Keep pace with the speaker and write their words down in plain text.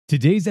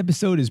Today's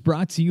episode is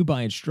brought to you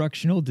by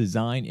Instructional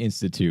Design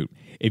Institute.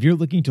 If you're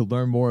looking to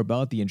learn more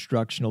about the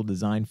instructional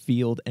design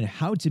field and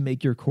how to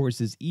make your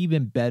courses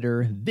even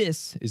better,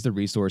 this is the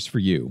resource for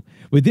you.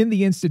 Within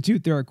the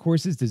Institute, there are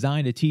courses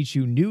designed to teach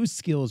you new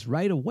skills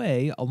right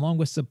away, along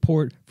with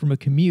support from a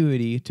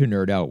community to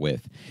nerd out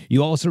with.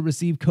 You also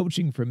receive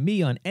coaching from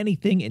me on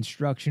anything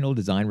instructional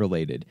design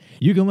related.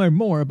 You can learn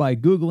more by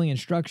Googling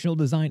Instructional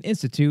Design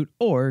Institute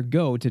or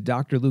go to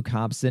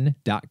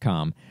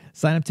drlukehobson.com.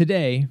 Sign up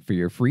today for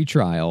your free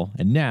trial.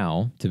 And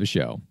now to the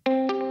show.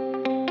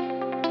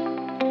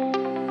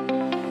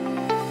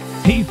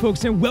 Hey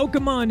folks, and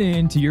welcome on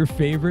in to your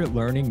favorite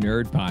Learning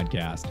Nerd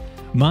podcast.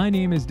 My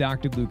name is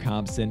Dr. Luke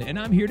Hobson, and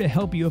I'm here to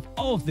help you with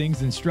all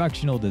things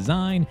instructional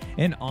design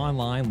and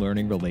online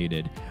learning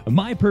related.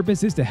 My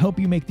purpose is to help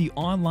you make the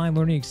online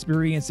learning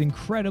experience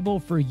incredible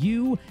for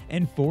you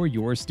and for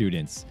your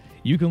students.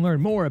 You can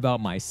learn more about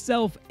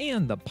myself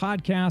and the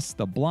podcast,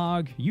 the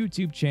blog,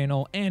 YouTube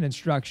channel, and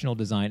Instructional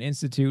Design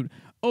Institute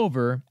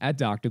over at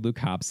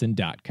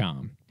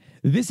drlukehobson.com.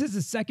 This is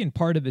the second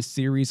part of a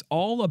series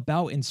all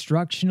about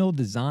instructional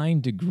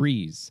design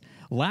degrees.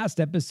 Last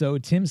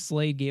episode, Tim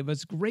Slade gave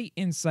us great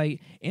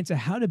insight into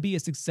how to be a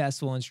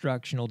successful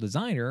instructional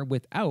designer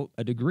without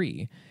a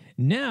degree.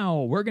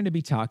 Now, we're going to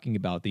be talking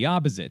about the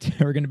opposite.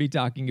 We're going to be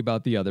talking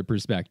about the other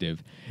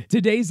perspective.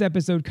 Today's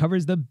episode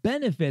covers the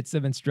benefits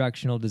of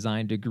instructional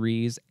design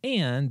degrees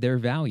and their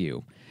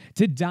value.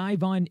 To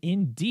dive on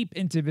in deep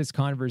into this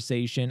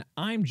conversation,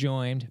 I'm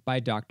joined by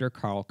Dr.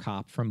 Karl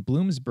Kapp from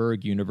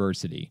Bloomsburg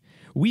University.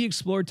 We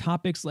explore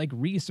topics like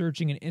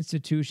researching an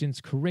institution's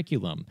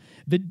curriculum,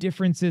 the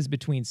differences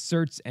between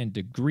certs and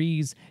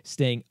degrees,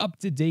 staying up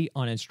to date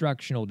on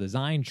instructional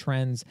design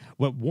trends,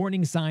 what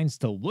warning signs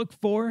to look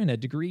for in a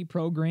degree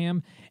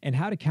program, and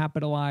how to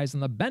capitalize on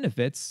the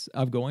benefits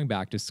of going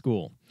back to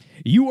school.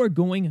 You are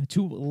going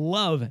to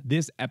love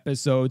this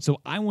episode, so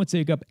I won't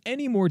take up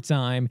any more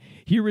time.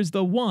 Here is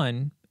the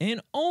one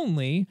and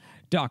only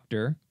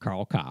Dr.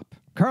 Karl Kapp.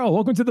 Karl,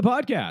 welcome to the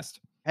podcast.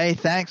 Hey,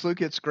 thanks,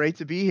 Luke. It's great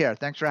to be here.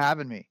 Thanks for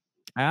having me.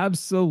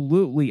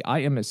 Absolutely. I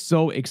am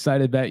so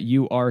excited that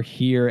you are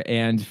here.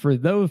 And for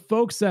those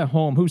folks at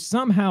home who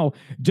somehow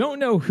don't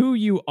know who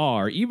you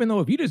are, even though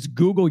if you just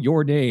Google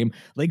your name,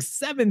 like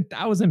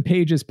 7,000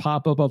 pages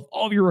pop up of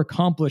all your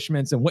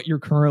accomplishments and what you're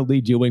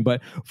currently doing.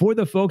 But for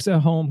the folks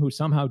at home who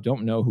somehow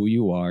don't know who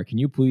you are, can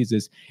you please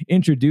just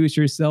introduce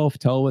yourself,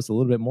 tell us a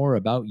little bit more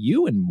about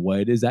you and what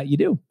it is that you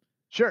do?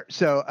 Sure.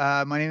 So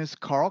my name is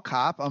Karl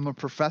Kapp. I'm a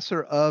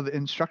professor of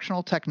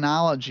instructional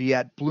technology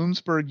at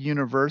Bloomsburg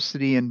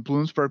University in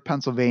Bloomsburg,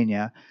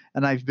 Pennsylvania.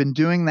 And I've been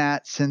doing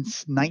that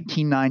since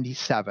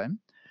 1997.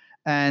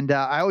 And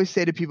I always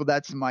say to people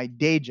that's my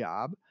day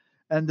job.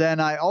 And then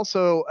I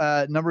also,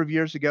 a number of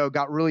years ago,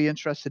 got really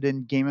interested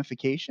in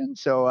gamification.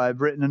 So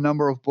I've written a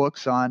number of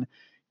books on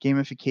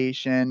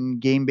gamification,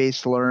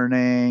 game-based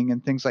learning,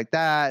 and things like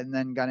that. And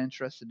then got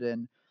interested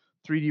in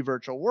 3D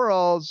virtual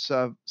worlds,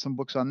 some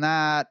books on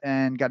that,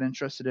 and got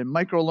interested in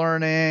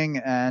microlearning,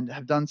 and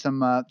have done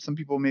some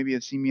people maybe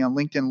have seen me on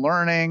LinkedIn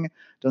Learning,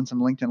 done some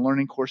LinkedIn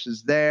Learning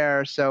courses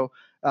there. So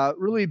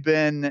really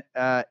been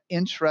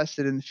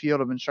interested in the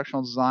field of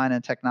instructional design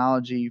and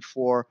technology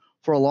for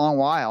a long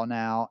while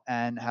now,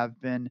 and have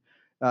been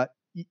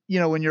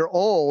when you're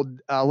old,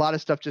 a lot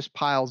of stuff just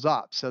piles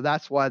up. So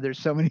that's why there's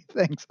so many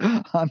things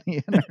on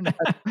the internet,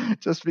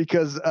 just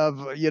because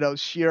of,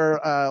 sheer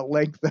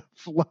length of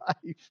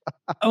life.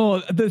 Oh,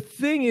 the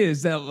thing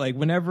is that like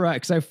whenever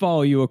because I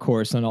follow you, of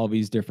course, on all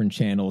these different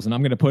channels, and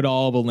I'm going to put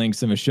all the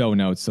links in the show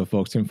notes so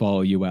folks can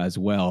follow you as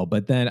well.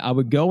 But then I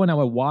would go and I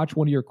would watch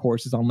one of your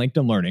courses on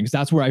LinkedIn Learning, because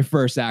that's where I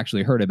first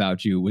actually heard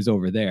about you, was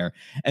over there.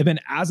 And then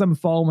as I'm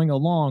following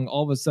along,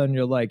 all of a sudden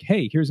you're like,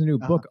 hey, here's a new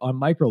book on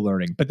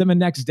microlearning. But then the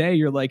next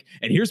day you're like,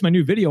 and here's my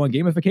new video on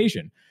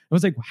gamification. I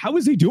was like, how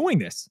is he doing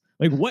this?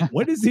 Like,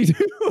 what is he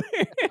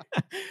doing?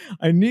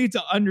 I need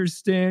to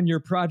understand your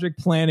project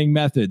planning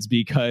methods,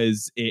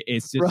 because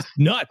it's just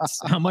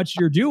nuts how much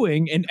you're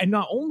doing. And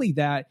not only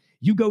that,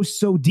 you go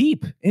so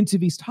deep into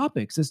these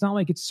topics. It's not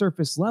like it's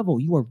surface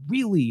level. You are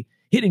really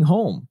hitting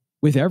home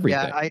with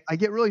everything. Yeah, I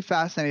get really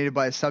fascinated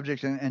by a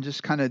subject and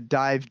just kind of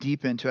dive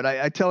deep into it.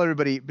 I tell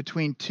everybody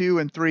between 2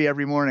 and 3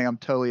 every morning, I'm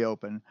totally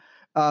open.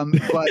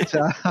 But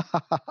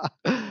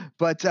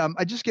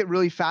I just get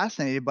really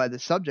fascinated by the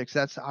subjects.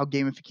 That's how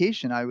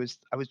gamification. I was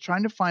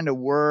trying to find a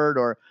word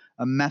or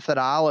a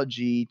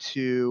methodology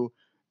to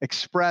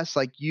express,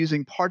 like,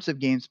 using parts of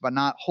games but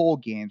not whole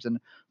games.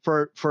 And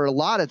for a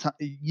lot of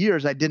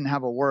years, I didn't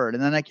have a word.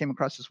 And then I came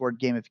across this word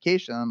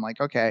gamification. And I'm like,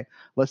 okay,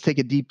 let's take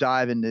a deep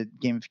dive into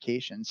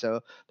gamification.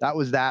 So that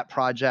was that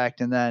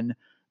project. And then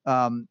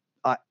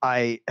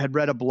I had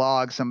read a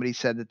blog. Somebody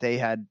said that they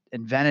had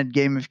invented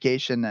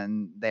gamification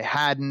and they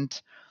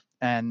hadn't.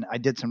 And I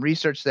did some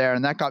research there,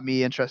 and that got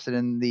me interested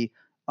in the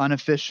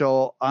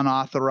unofficial,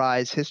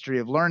 unauthorized history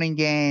of learning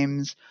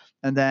games.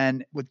 And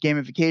then with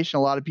gamification, a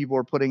lot of people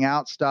were putting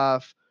out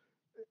stuff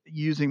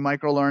using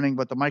microlearning,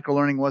 but the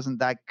microlearning wasn't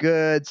that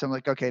good. So I'm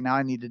like, okay, now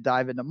I need to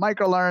dive into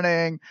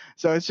microlearning.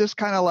 So it's just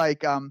kind of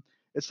like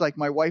it's like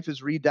my wife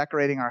is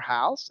redecorating our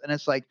house, and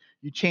it's like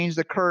you change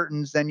the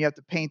curtains, then you have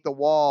to paint the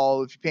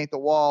wall. If you paint the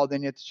wall,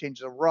 then you have to change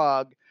the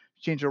rug.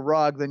 Change a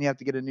rug, then you have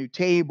to get a new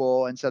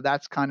table. And so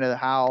that's kind of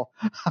how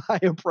I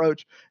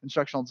approach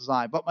instructional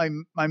design. But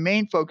my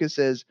main focus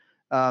is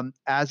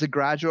as a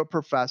graduate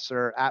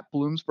professor at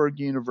Bloomsburg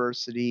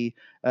University,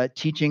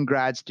 teaching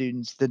grad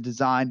students the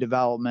design,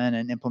 development,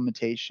 and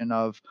implementation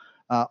of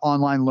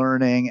online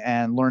learning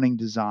and learning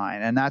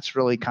design. And that's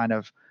really kind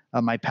of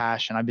my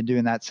passion. I've been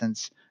doing that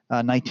since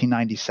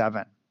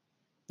 1997.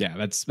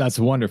 Yeah, that's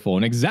wonderful,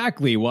 and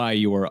exactly why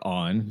you were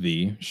on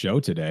the show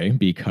today,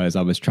 because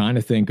I was trying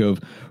to think of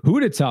who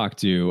to talk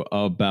to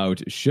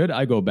about should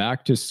I go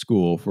back to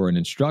school for an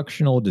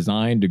instructional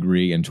design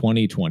degree in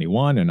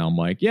 2021, and I'm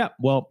like, yeah,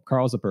 well,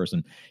 Karl's a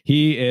person.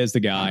 He is the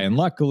guy, and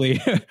luckily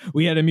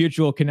we had a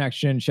mutual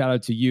connection. Shout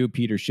out to you,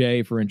 Peter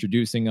Shea, for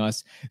introducing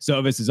us.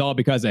 So this is all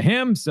because of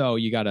him, so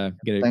you gotta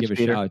give a Peter.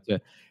 shout out to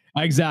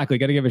exactly.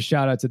 Got to give a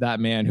shout out to that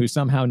man who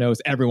somehow knows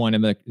everyone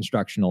in the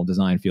instructional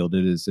design field.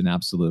 It is an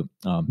absolute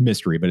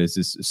mystery, but it's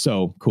just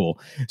so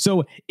cool.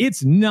 So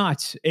it's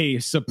not a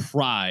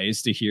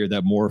surprise to hear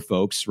that more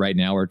folks right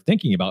now are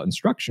thinking about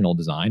instructional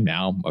design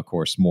now, of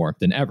course, more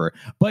than ever.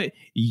 But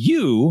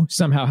you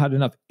somehow had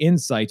enough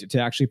insight to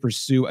actually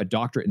pursue a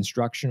doctorate in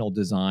instructional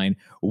design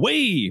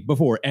way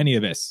before any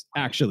of this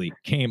actually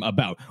came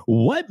about.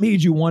 What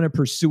made you want to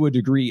pursue a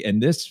degree in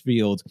this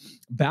field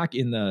back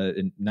in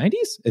the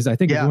 90s? I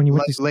think Yeah. when you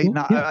went to school?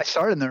 I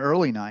started in the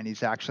early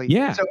 90s, actually.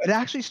 Yeah. So it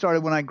actually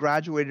started when I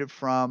graduated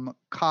from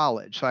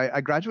college. So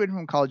I graduated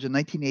from college in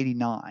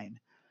 1989.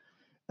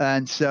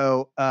 And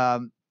so,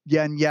 and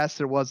yes,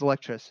 there was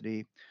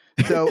electricity.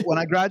 So when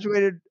I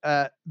graduated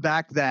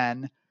back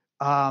then,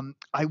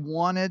 I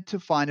wanted to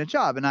find a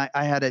job. And I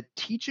had a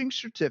teaching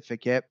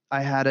certificate,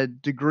 I had a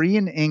degree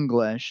in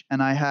English,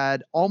 and I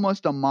had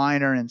almost a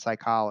minor in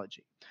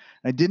psychology.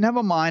 I didn't have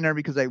a minor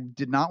because I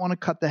did not want to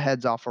cut the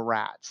heads off of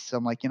rats. So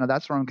I'm like,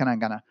 that's where I'm kind of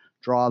going to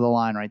draw the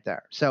line right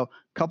there. So a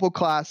couple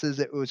classes,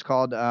 it was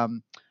called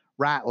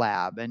Rat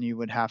Lab, and you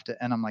would have to,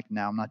 and I'm like,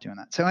 no, I'm not doing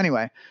that. So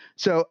anyway,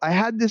 so I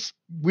had this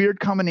weird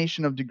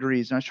combination of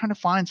degrees, and I was trying to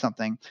find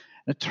something.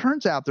 And it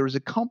turns out there was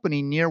a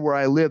company near where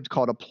I lived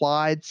called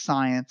Applied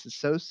Science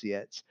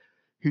Associates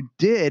who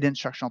did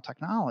instructional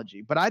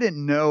technology, but I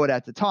didn't know it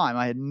at the time.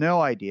 I had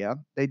no idea.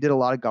 They did a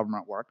lot of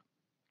government work.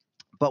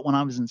 But when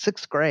I was in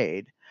 6th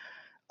grade,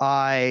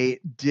 I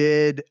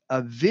did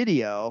a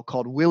video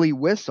called Willy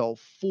Whistle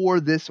for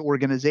this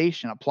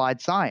organization, Applied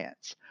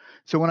Science.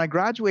 So when I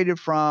graduated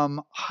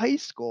from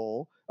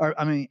college,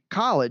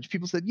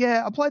 people said,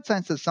 yeah, Applied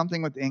Science does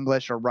something with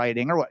English or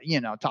writing or what,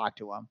 talk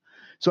to them.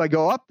 So I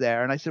go up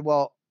there and I said,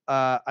 well,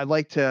 I'd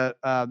like to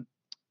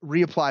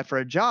reapply for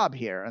a job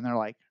here. And they're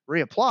like,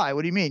 reapply?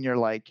 What do you mean? You're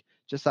like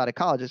just out of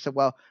college. I said,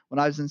 well, when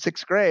I was in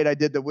 6th grade, I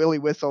did the Willy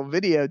Whistle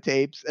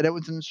videotapes, and it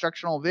was an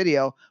instructional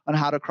video on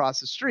how to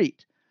cross the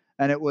street.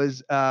 And it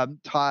was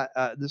taught,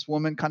 this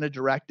woman kind of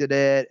directed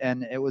it.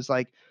 And it was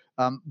like,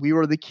 we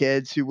were the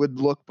kids who would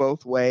look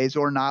both ways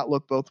or not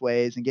look both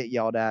ways and get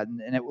yelled at.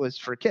 And it was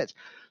for kids.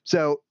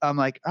 So I'm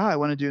like, I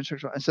want to do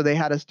instructional. And so they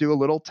had us do a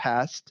little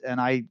test,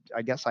 and I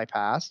guess I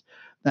passed.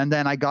 And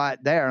then I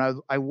got there, and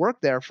I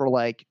worked there for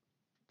like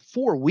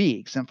 4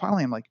 weeks. And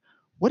finally I'm like,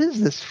 what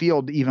is this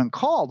field even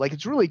called? Like,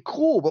 it's really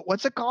cool, but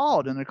what's it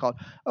called? And they're called,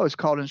 it's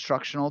called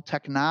instructional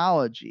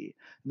technology.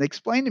 And they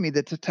explained to me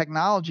that the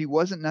technology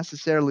wasn't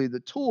necessarily the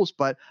tools,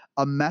 but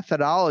a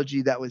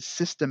methodology that was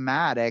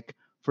systematic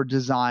for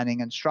designing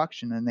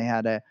instruction. And they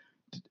had a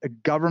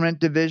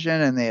government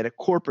division and they had a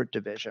corporate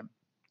division.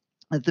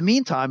 At the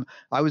meantime,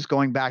 I was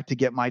going back to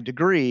get my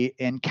degree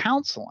in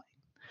counseling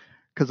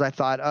because I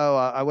thought,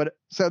 I would.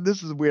 So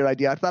this is a weird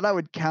idea. I thought I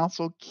would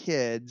counsel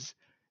kids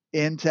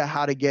into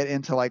how to get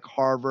into like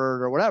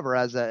Harvard or whatever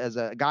as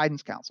a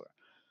guidance counselor.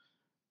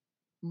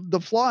 The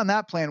flaw in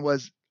that plan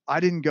was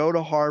I didn't go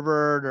to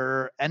Harvard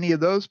or any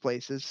of those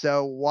places.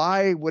 So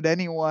why would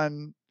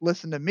anyone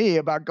listen to me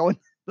about going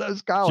to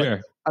those colleges?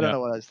 Sure. I don't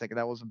know what I was thinking.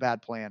 That was a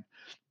bad plan.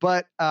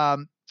 But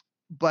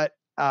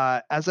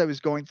as I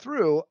was going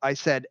through, I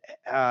said,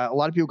 a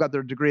lot of people got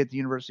their degree at the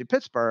University of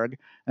Pittsburgh.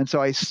 And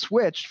so I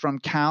switched from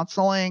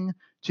counseling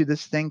to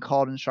this thing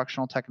called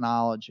instructional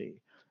technology.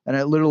 And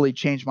it literally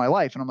changed my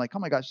life. And I'm like, oh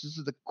my gosh, this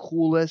is the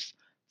coolest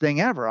thing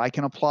ever. I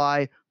can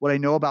apply what I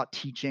know about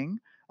teaching.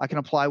 I can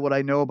apply what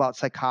I know about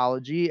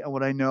psychology and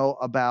what I know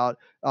about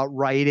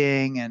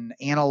writing and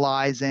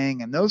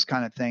analyzing and those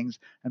kind of things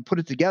and put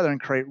it together and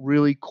create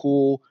really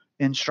cool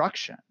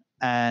instruction.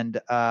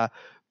 And, a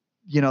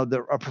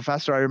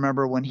professor, I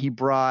remember when he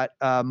brought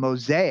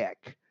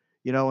Mosaic,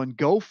 and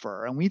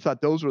Gopher, and we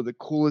thought those were the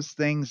coolest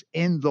things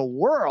in the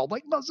world.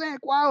 Like Mosaic,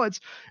 wow, it's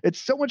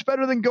so much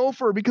better than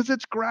Gopher because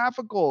it's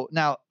graphical.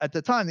 Now, at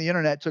the time, the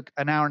internet took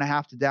an hour and a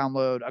half to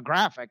download a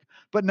graphic,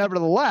 but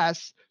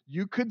nevertheless,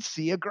 you could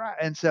see a graph.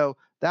 And so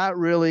that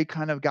really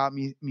kind of got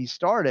me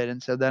started.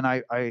 And so then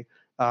I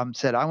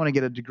said, I want to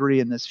get a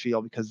degree in this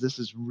field because this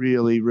is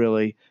really,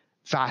 really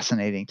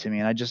fascinating to me.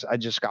 And I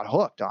just got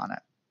hooked on it.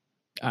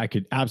 I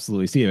could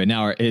absolutely see it.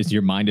 Now, is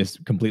your mind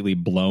just completely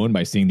blown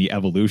by seeing the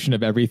evolution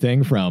of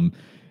everything from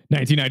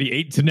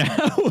 1998 to now?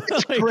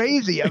 It's Like,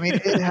 crazy. I mean,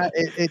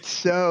 it's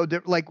so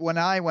like when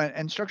I went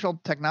instructional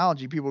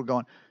technology, people were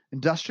going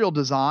industrial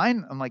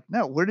design. I'm like,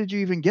 no, where did you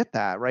even get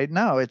that? Right?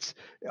 No, it's,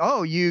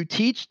 oh, you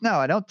teach? No,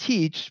 I don't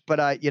teach, but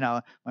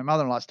my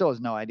mother-in-law still has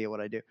no idea what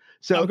I do.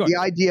 So of the course.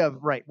 idea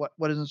of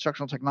what is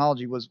instructional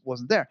technology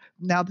wasn't there.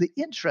 Now the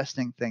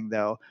interesting thing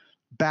though,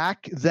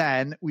 back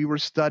then we were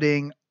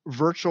studying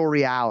virtual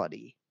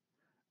reality.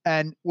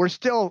 And we're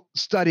still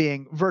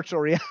studying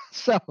virtual reality.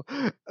 So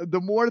the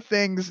more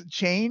things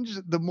change,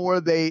 the more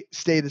they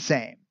stay the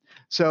same.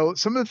 So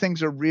some of the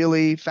things are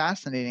really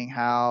fascinating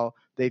how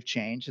they've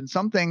changed, and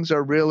some things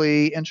are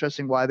really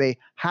interesting why they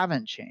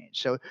haven't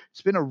changed. So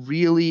it's been a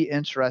really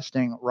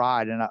interesting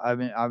ride, and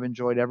I've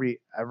enjoyed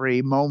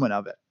every moment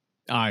of it.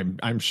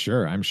 I'm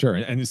sure. I'm sure.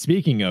 And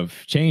speaking of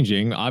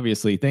changing,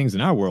 obviously things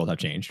in our world have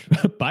changed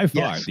by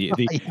far. Yes.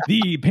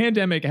 The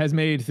pandemic has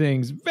made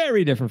things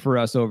very different for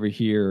us over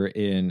here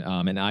in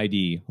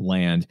ID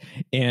land.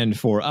 And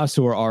for us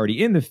who are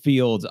already in the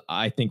field,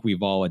 I think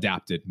we've all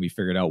adapted. We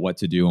figured out what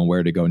to do and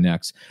where to go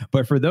next.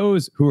 But for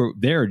those who are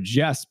they're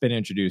just been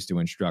introduced to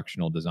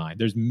instructional design,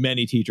 there's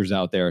many teachers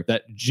out there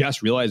that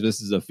just realize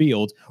this is a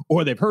field,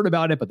 or they've heard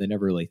about it, but they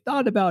never really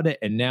thought about it.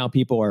 And now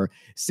people are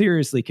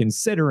seriously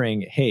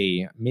considering, hey,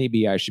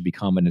 maybe I should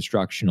become an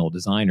instructional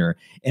designer.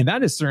 And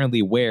that is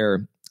certainly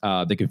where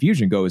the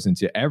confusion goes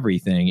into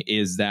everything,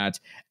 is that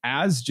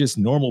as just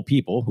normal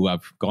people who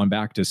have gone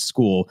back to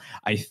school,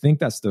 I think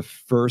that's the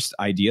first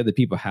idea that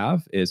people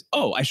have is,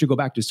 oh, I should go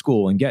back to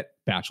school and get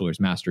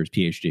bachelor's, master's,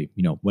 PhD,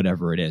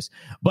 whatever it is.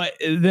 But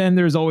then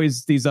there's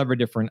always these other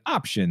different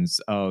options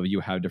of you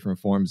have different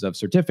forms of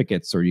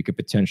certificates, or you could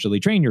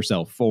potentially train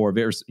yourself for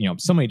there's,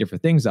 so many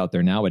different things out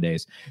there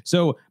nowadays.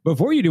 So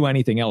before you do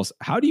anything else,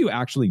 how do you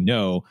actually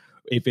know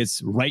if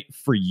it's right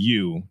for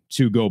you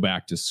to go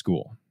back to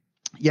school?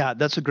 Yeah,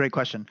 that's a great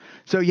question.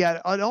 So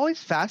yeah, it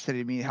always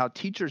fascinated me how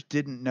teachers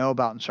didn't know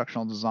about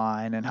instructional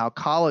design and how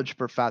college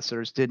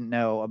professors didn't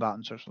know about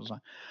instructional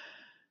design.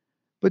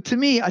 But to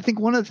me, I think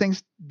one of the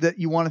things that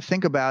you want to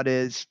think about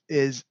is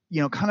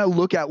kind of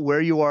look at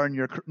where you are in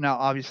your now.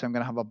 Obviously, I'm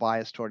going to have a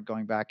bias toward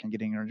going back and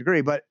getting your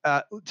degree, but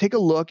take a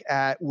look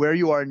at where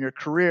you are in your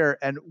career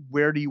and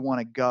where do you want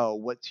to go?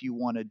 What do you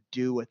want to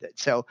do with it?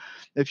 So,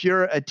 if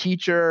you're a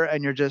teacher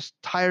and you're just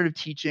tired of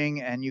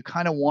teaching and you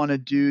kind of want to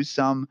do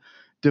some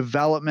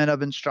development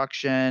of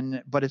instruction,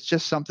 but it's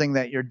just something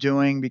that you're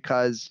doing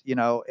because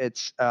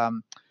it's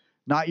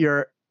not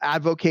your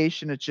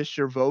avocation, it's just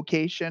your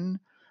vocation,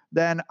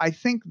 then I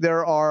think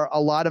there are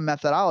a lot of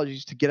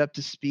methodologies to get up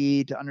to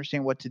speed, to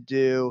understand what to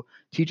do.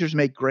 Teachers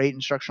make great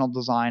instructional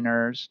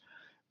designers.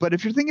 But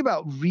if you're thinking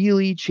about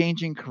really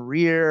changing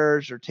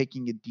careers or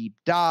taking a deep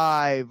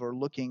dive or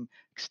looking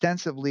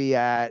extensively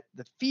at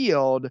the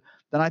field,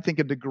 then I think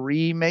a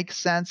degree makes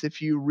sense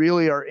if you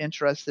really are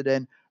interested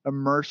in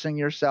immersing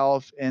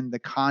yourself in the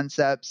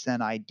concepts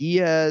and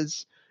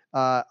ideas.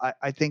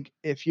 I think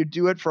if you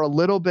do it for a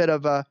little bit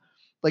of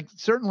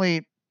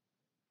certainly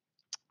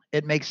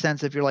it makes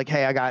sense if you're like,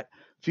 hey, I got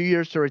a few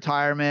years to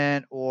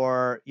retirement,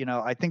 or,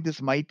 I think this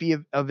might be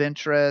of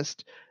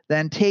interest,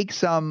 then take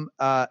some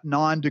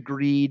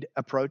non-degreed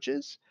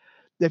approaches.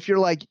 If you're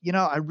like,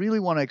 I really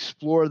want to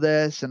explore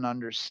this and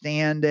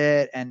understand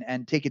it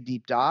and take a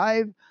deep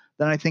dive,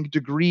 then I think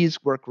degrees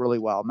work really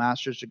well,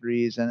 master's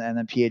degrees and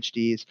then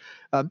PhDs.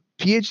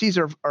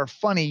 PhDs are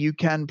funny. You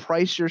can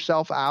price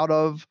yourself out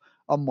of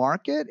a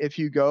market if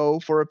you go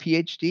for a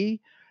PhD.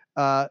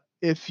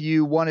 If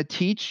you want to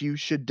teach, you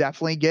should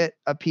definitely get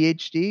a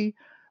PhD.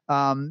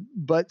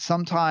 But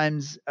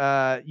sometimes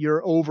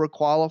you're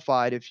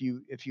overqualified if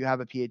you have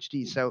a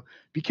PhD. So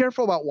be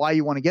careful about why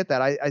you want to get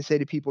that. I say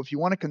to people, if you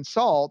want to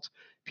consult,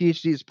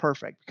 PhD is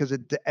perfect because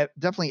it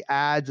definitely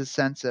adds a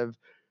sense of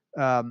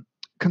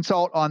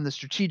consult on the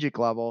strategic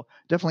level,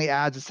 definitely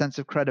adds a sense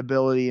of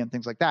credibility and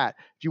things like that.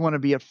 If you want to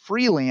be a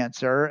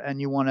freelancer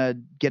and you want to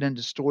get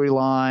into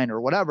storyline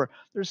or whatever,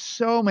 there's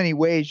so many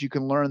ways you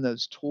can learn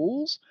those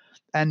tools.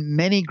 And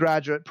many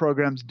graduate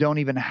programs don't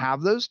even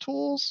have those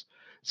tools.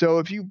 So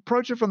if you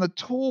approach it from the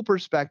tool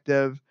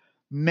perspective,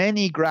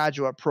 many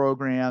graduate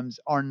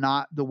programs are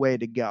not the way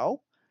to go.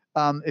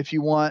 If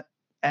you want,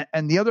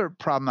 and the other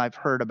problem I've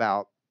heard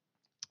about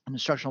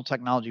instructional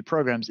technology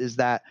programs is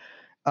that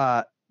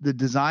the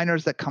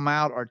designers that come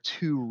out are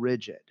too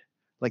rigid.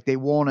 Like they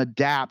won't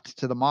adapt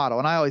to the model.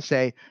 And I always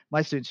say,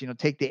 my students,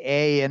 take the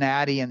A in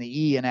ADDIE and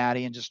the E in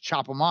ADDIE and just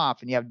chop them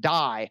off and you have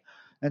die.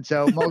 And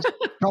so most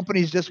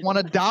companies just want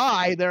to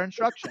die their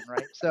instruction,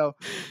 right? So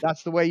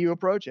that's the way you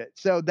approach it.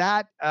 So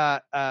that,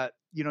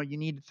 you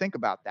need to think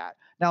about that.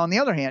 Now, on the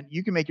other hand,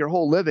 you can make your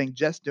whole living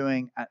just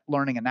doing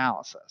learning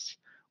analysis,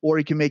 or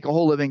you can make a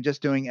whole living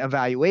just doing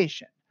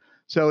evaluation.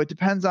 So it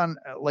depends on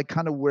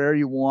kind of where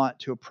you want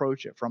to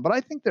approach it from. But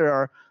I think there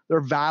are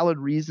valid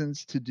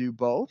reasons to do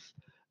both.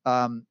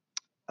 And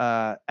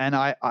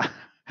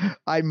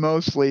I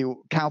mostly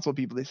counsel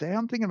people. They say,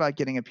 I'm thinking about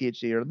getting a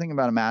PhD or I'm thinking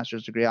about a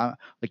master's degree. I'm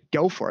like,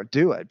 go for it,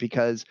 do it,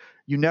 because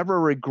you never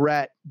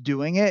regret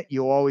doing it.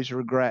 You always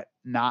regret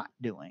not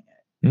doing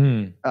it,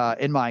 Mm.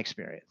 in my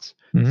experience.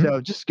 Hmm.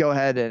 So just go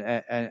ahead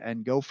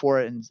and go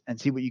for it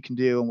and see what you can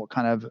do and what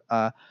kind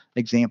of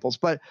examples.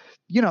 But,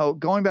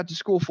 going back to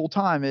school full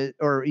time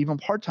or even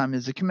part time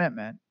is a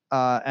commitment.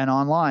 And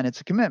online,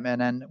 it's a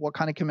commitment. And what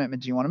kind of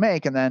commitment do you want to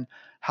make? And then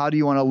how do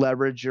you want to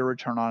leverage your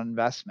return on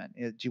investment?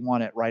 Do you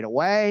want it right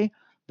away?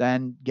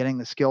 Then getting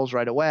the skills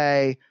right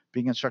away,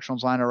 being an instructional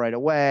designer right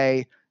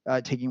away,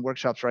 taking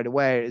workshops right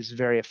away is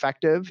very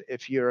effective.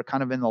 If you're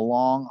kind of in the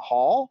long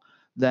haul,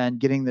 then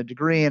getting the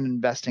degree and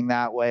investing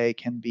that way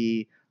can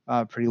be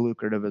pretty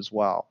lucrative as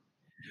well.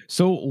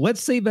 So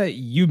let's say that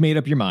you made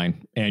up your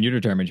mind and you're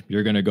determined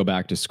you're going to go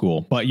back to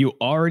school, but you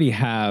already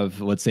have,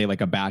 let's say, like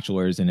a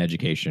bachelor's in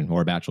education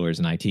or a bachelor's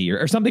in IT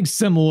or something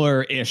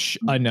similar ish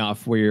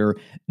enough where you're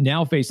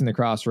now facing the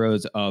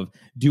crossroads of,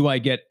 do I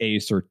get a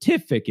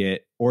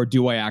certificate or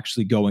do I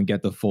actually go and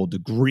get the full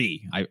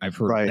degree? I've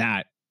heard Right.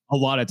 that a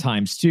lot of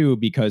times too,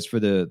 because for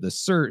the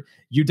cert,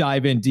 you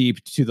dive in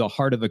deep to the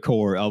heart of the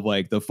core of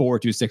like the 4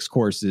 to 6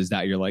 courses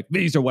that you're like,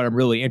 these are what I'm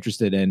really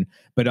interested in.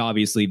 But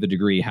obviously the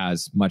degree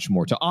has much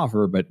more to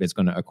offer, but it's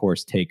going to, of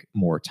course, take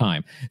more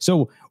time.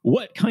 So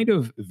what kind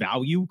of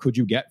value could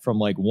you get from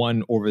like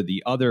one over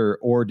the other?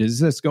 Or does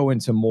this go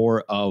into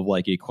more of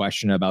like a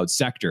question about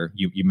sector?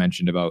 You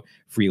mentioned about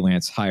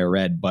freelance higher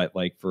ed, but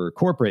like for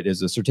corporate,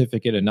 is a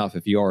certificate enough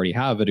if you already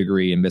have a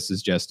degree and this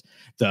is just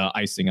the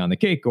icing on the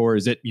cake? Or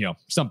is it,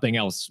 something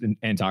else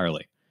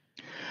entirely?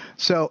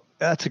 So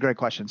that's a great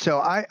question. So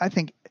I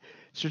think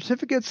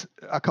certificates,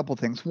 a couple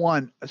things.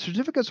 One,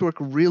 certificates work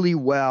really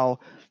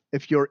well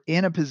if you're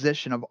in a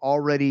position of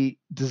already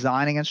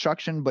designing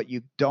instruction, but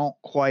you don't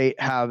quite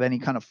have any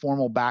kind of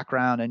formal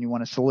background and you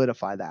want to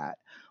solidify that.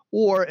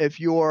 Or if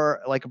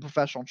you're like a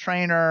professional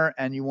trainer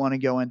and you want to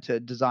go into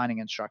designing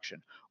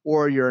instruction,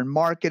 or you're in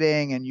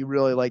marketing and you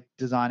really like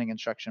designing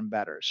instruction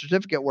better.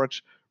 Certificate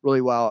works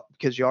really well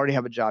because you already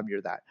have a job,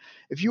 you're that.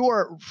 If you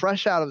are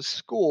fresh out of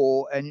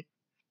school and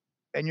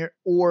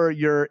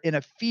you're in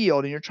a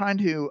field and you're trying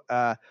to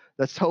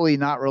that's totally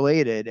not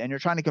related and you're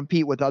trying to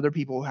compete with other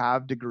people who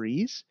have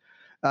degrees,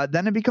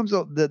 then it becomes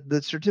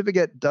the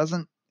certificate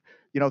doesn't,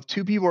 if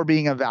two people are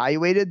being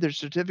evaluated, their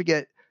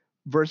certificate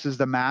versus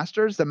the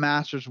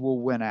masters will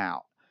win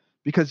out,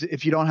 because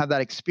if you don't have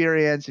that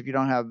experience, if you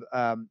don't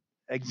have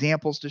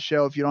examples to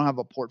show, if you don't have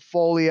a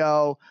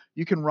portfolio,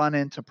 you can run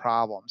into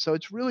problems. So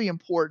it's really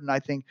important, I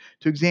think,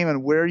 to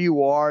examine where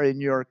you are in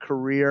your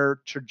career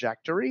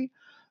trajectory,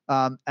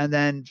 and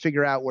then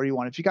figure out where you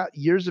want. If you got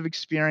years of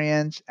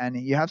experience and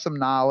you have some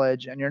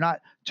knowledge and you're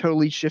not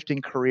totally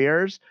shifting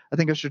careers, I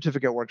think a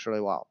certificate works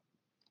really well.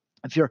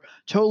 If you're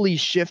totally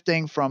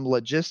shifting from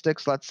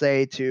logistics, let's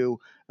say, to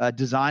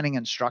designing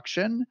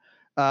instruction,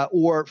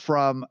 or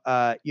from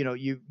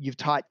you've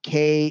taught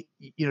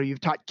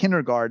you've taught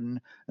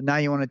kindergarten and now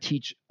you want to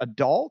teach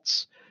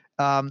adults.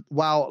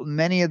 While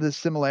many of the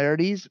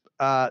similarities,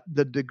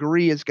 the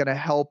degree is going to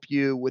help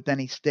you with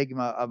any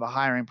stigma of a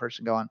hiring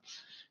person going,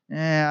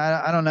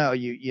 I don't know.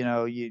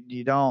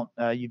 You don't,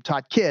 you've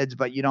taught kids,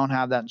 but you don't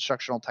have that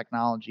instructional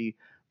technology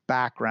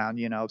background,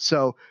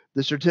 So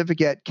the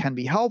certificate can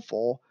be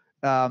helpful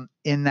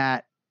in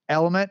that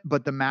element,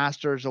 but the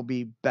masters will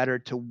be better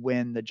to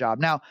win the job.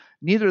 Now,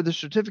 neither the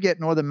certificate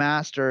nor the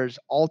masters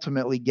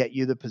ultimately get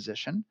you the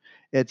position.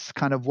 It's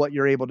kind of what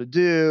you're able to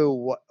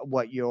do,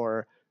 what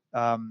your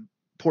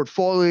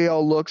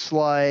portfolio looks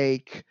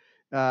like,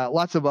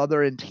 lots of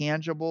other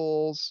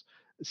intangibles.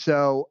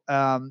 So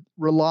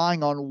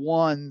relying on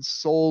one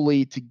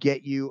solely to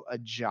get you a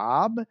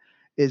job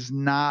is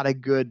not a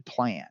good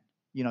plan.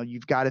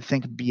 You've got to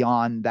think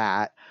beyond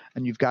that,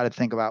 and you've got to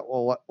think about,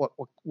 well,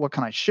 what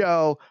can I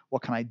show?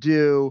 What can I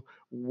do?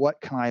 What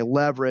can I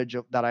leverage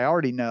that I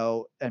already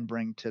know and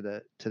bring to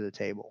the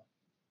table?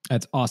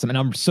 That's awesome. And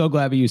I'm so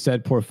glad that you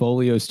said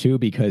portfolios too,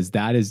 because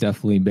that has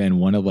definitely been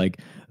one of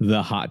like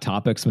the hot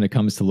topics when it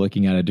comes to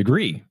looking at a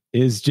degree,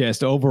 is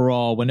just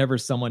overall, whenever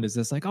someone is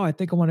just like, oh, I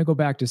think I want to go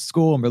back to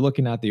school, and we're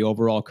looking at the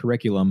overall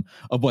curriculum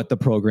of what the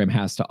program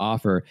has to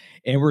offer.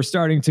 And we're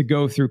starting to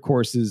go through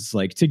courses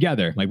like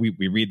together, like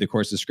we read the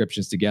course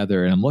descriptions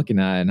together, and I'm looking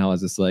at it and I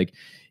was just like,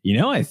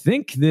 I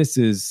think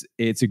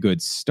it's a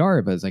good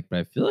start, but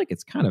I feel like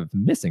it's kind of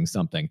missing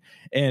something.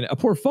 And a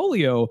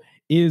portfolio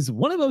is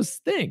one of those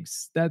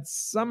things that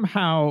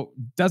somehow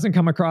doesn't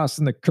come across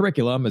in the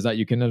curriculum, is that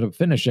you can end up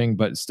finishing,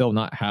 but still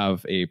not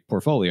have a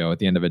portfolio at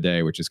the end of a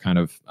day, which is kind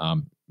of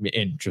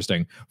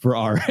interesting for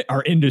our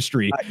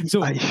industry.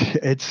 So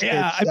it's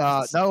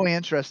not only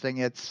interesting,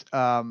 it's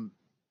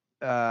not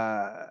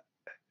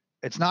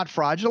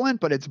fraudulent,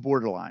 but it's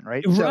borderline,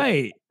 right?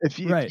 Right.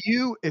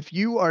 So if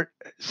you are,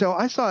 so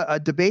I saw a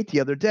debate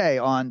the other day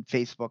on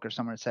Facebook or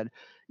somewhere that said,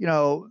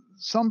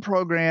 some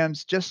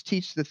programs just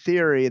teach the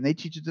theory and they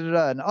teach it,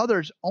 and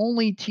others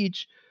only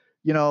teach,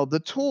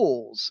 the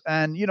tools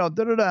and, And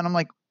I'm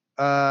like,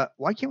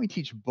 why can't we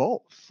teach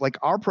both? Like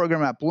our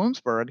program at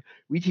Bloomsburg,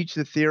 we teach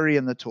the theory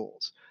and the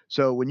tools.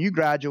 So when you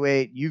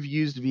graduate, you've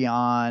used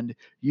Beyond,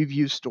 you've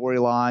used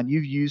Storyline,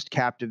 you've used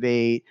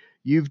Captivate,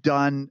 you've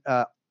done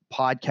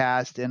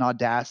podcast in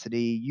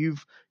Audacity,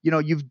 you've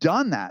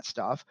done that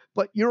stuff,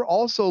 but you're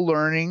also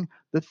learning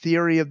the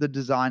theory of the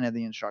design of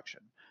the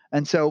instruction.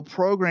 And so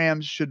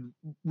programs should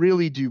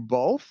really do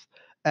both.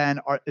 And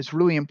it's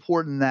really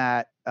important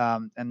that,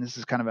 and this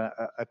is kind of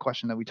a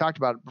question that we talked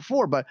about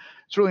before, but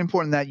it's really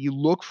important that you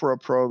look for a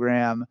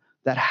program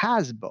that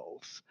has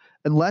both.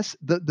 Unless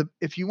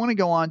if you want to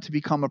go on to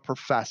become a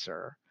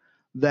professor,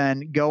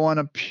 then go on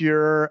a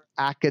pure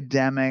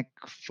academic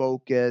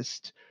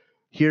focused,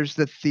 here's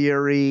the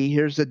theory,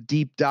 here's a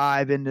deep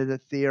dive into the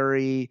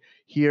theory,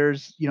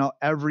 here's,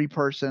 every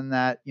person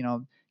that,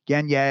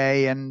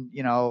 Gagne and,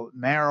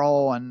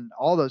 Merrill and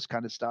all those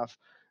kind of stuff.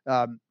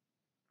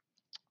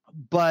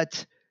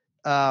 But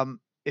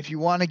if you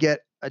want to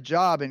get a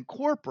job in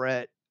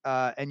corporate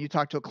and you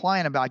talk to a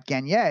client about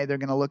Gagne, they're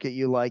going to look at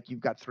you like you've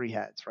got three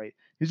heads, right?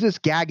 Who's this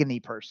Gagne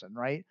person,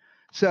 right?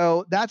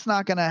 So that's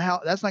not going to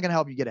help. That's not going to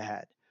help you get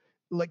ahead.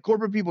 Like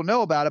corporate people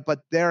know about it,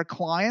 but their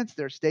clients,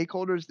 their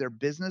stakeholders, their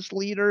business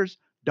leaders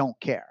don't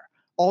care.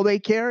 All they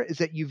care is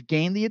that you've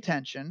gained the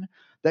attention,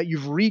 that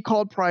you've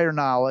recalled prior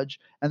knowledge,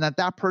 and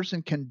that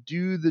person can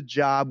do the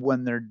job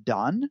when they're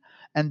done.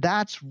 And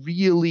that's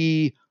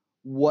really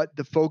what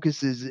the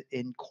focus is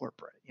in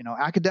corporate.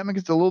 Academic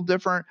is a little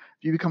different.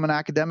 If you become an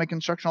academic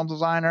instructional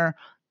designer,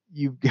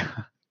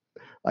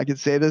 I can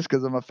say this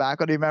because I'm a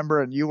faculty member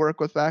and you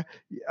work with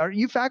Are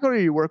you faculty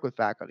or you work with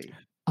faculty?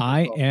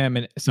 I'm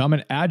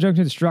an adjunct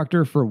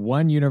instructor for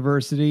one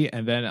university,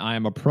 and then I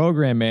am a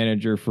program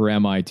manager for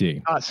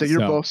MIT. So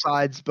you're both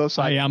sides.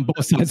 I am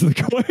both sides of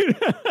the coin.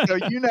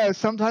 So,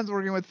 sometimes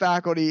working with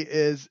faculty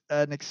is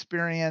an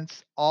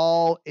experience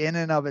all in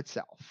and of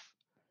itself.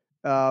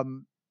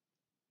 Some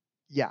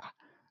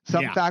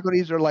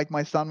faculties are like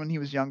my son when he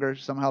was younger.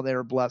 Somehow they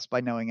were blessed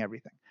by knowing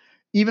everything,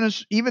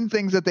 even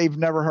things that they've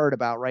never heard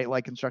about, right?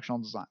 Like instructional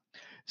design.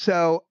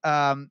 So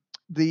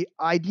the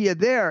idea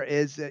there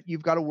is that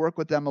you've got to work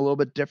with them a little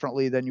bit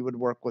differently than you would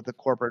work with a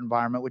corporate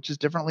environment, which is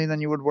differently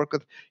than you would work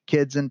with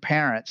kids and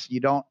parents.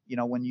 You don't,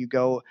 when you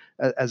go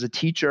as a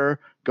teacher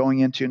going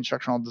into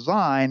instructional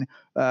design,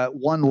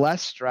 one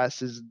less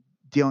stress is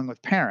dealing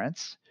with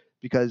parents,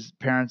 because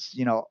parents,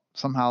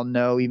 somehow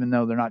know, even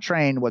though they're not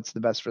trained, what's the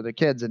best for their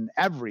kids and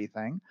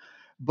everything.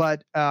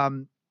 But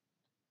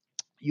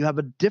you have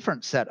a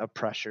different set of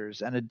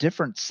pressures and a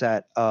different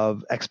set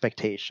of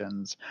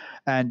expectations,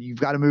 and you've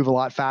got to move a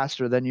lot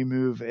faster than you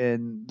move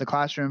in the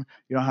classroom.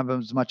 You don't have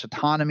as much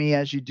autonomy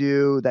as you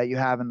do that you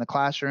have in the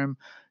classroom.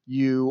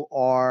 You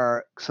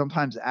are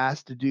sometimes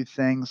asked to do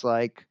things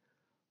like,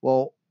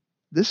 well,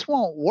 this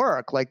won't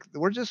work. Like,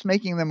 we're just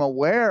making them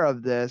aware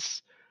of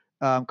this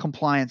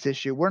compliance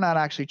issue. We're not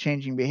actually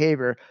changing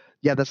behavior.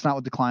 Yeah, that's not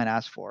what the client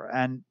asked for.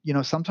 And,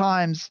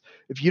 sometimes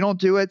if you don't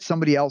do it,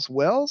 somebody else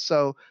will.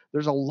 So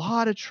there's a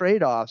lot of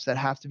trade-offs that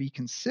have to be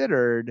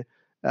considered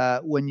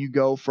when you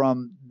go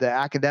from the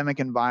academic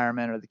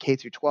environment or the K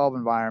through 12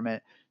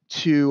 environment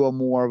to a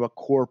more of a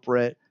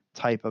corporate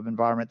type of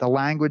environment. The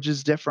language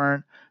is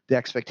different. The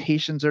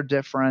expectations are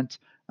different.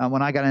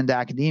 When I got into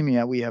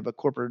academia, we have a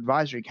corporate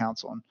advisory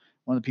council. And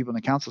one of the people in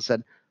the council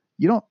said,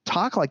 you don't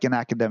talk like an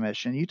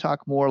academician. You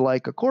talk more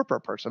like a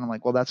corporate person. I'm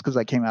like, well, that's because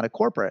I came out of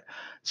corporate.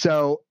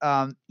 So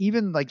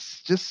even like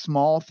just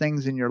small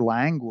things in your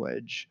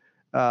language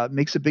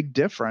makes a big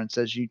difference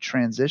as you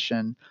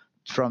transition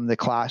from the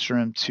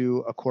classroom to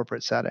a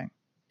corporate setting.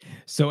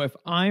 So if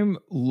I'm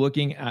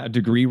looking at a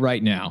degree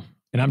right now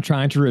and I'm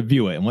trying to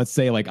review it, and let's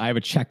say like I have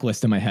a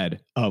checklist in my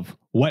head of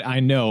what I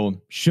know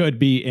should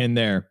be in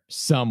there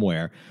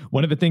somewhere.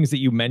 One of the things that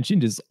you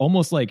mentioned is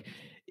almost like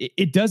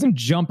it doesn't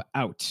jump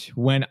out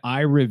when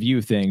I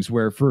review things,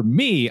 where for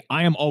me,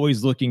 I am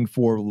always looking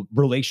for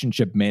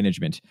relationship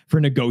management,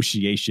 for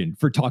negotiation,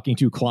 for talking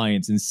to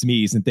clients and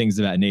SMEs and things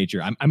of that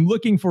nature. I'm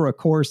looking for a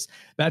course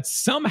that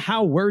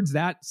somehow words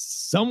that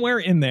somewhere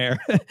in there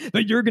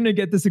that you're going to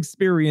get this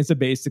experience of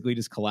basically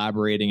just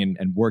collaborating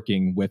and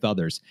working with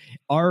others.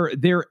 Are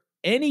there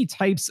any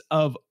types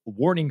of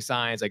warning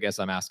signs, I guess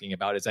I'm asking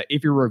about, is that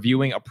if you're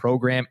reviewing a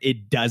program,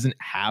 it doesn't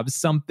have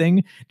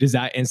something, does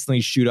that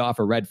instantly shoot off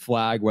a red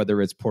flag, whether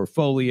it's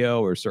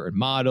portfolio or certain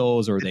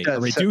models, or they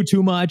do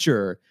too much?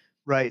 Or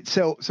right.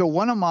 So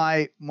one of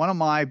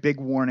my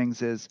big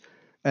warnings is,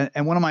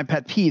 and one of my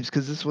pet peeves,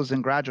 because this was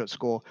in graduate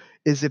school,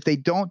 is if they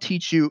don't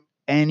teach you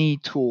any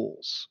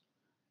tools.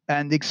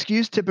 And the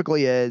excuse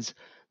typically is,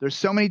 there's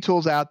so many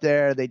tools out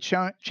there, they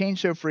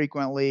change so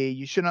frequently,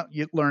 you shouldn't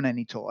learn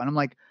any tool. And I'm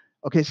like,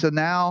 okay, so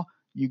now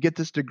you get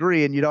this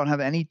degree and you don't have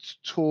any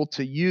tool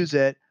to use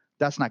it.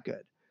 That's not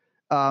good.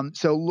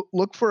 So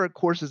look for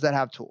courses that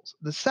have tools.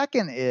 The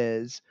second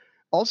is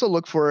also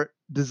look for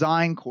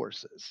design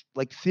courses,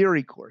 like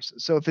theory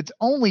courses. So if it's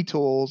only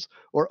tools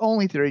or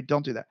only theory,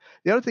 don't do that.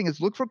 The other thing is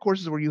look for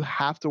courses where you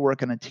have to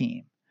work in a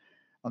team.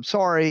 I'm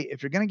sorry,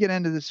 if you're going to get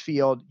into this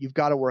field, you've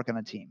got to work on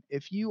a team.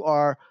 If you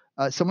are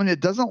someone that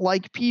doesn't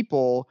like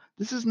people,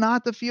 this is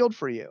not the field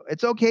for you.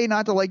 It's okay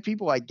not to like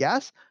people, I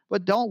guess,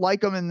 but don't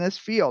like them in this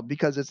field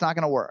because it's not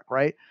going to work,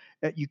 right?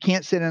 You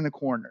can't sit in the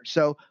corner.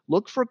 So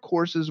look for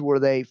courses where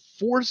they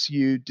force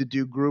you to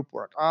do group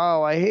work.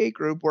 Oh, I hate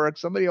group work.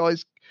 Somebody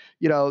always,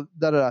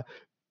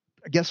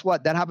 guess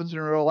what? That happens in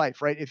real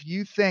life, right? If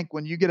you think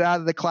when you get out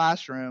of the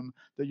classroom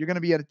that you're going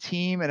to be at a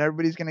team and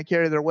everybody's going to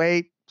carry their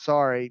weight,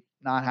 sorry,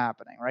 not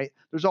happening, right?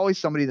 There's always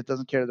somebody that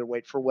doesn't carry their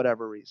weight for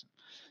whatever reason.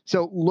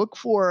 So look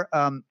for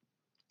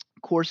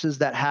courses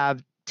that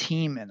have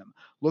team in them.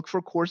 Look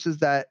for courses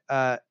that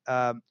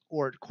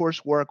or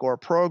coursework or a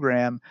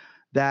program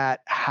that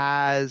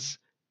has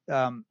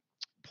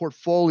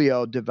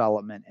portfolio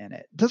development in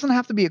it. It doesn't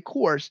have to be a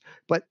course,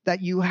 but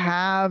that you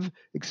have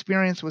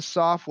experience with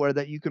software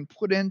that you can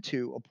put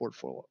into a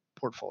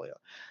portfolio.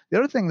 The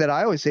other thing that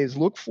I always say is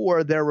look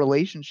for their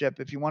relationship.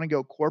 If you want to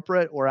go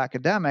corporate or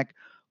academic,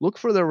 look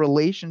for their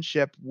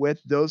relationship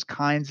with those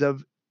kinds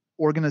of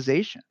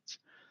organizations.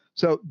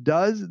 So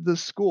does the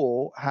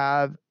school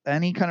have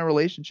any kind of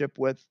relationship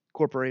with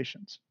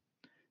corporations?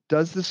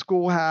 Does the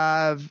school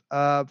have,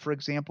 for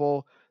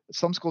example,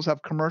 some schools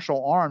have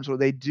commercial arms where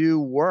they do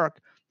work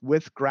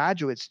with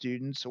graduate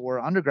students or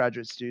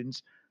undergraduate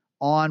students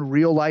on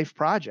real life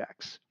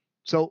projects.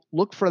 So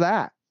look for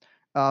that.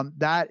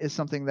 That is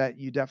something that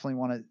you definitely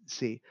want to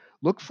see.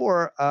 Look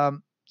for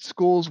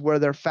schools where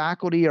their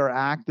faculty are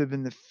active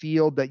in the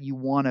field that you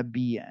want to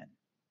be in.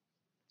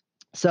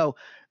 So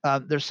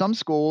there's some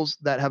schools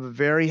that have a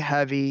very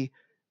heavy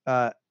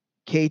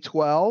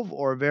K-12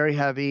 or a very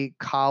heavy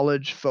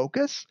college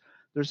focus.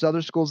 There's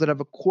other schools that have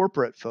a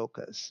corporate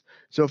focus.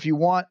 So if you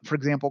want, for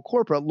example,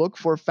 corporate, look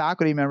for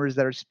faculty members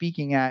that are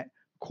speaking at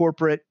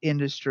corporate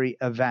industry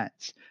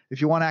events. If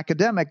you want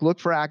academic,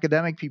 look for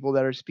academic people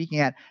that are speaking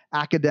at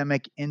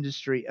academic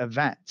industry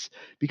events.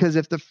 Because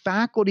if the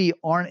faculty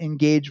aren't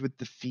engaged with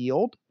the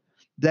field,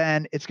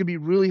 then it's going to be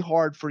really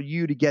hard for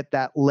you to get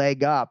that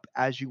leg up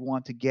as you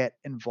want to get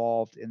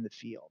involved in the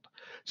field.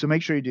 So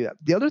make sure you do that.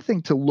 The other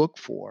thing to look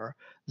for,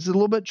 this is a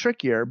little bit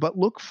trickier, but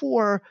look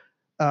for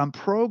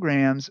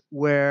programs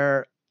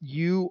where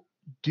you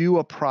do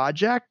a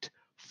project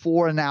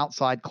for an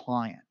outside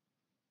client.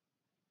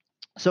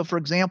 So for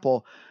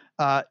example,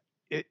 to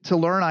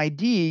learn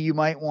ID, you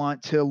might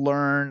want to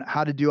learn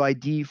how to do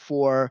ID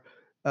for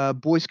a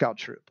Boy Scout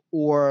troop,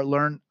 or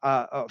learn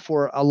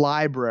for a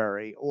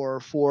library,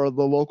 or for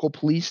the local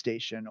police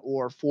station,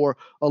 or for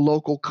a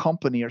local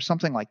company, or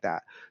something like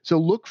that. So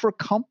look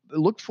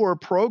for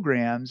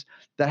programs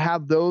that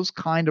have those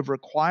kind of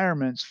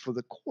requirements for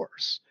the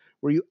course,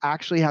 where you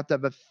actually have to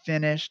have a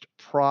finished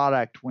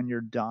product when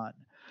you're done.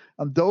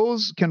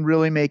 Those can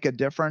really make a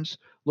difference.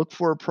 Look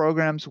for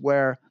programs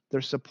where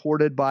they're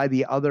supported by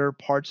the other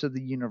parts of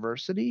the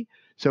university.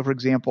 So, for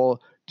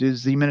example,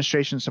 does the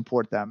administration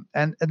support them?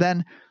 And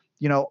then,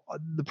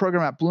 the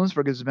program at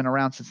Bloomsburg has been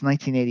around since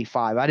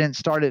 1985. I didn't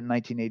start it in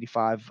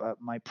 1985.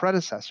 My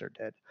predecessor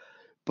did.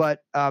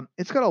 But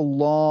it's got a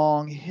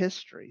long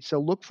history. So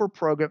look for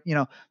program,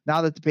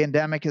 now that the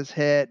pandemic has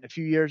hit a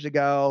few years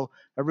ago,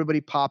 everybody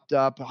popped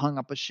up, hung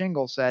up a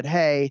shingle, said,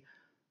 hey,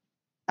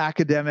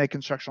 academic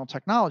instructional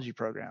technology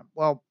program.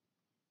 Well,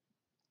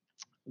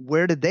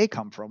 where did they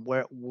come from?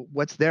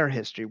 What's their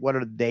history? What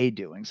are they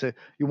doing? So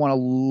you want to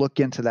look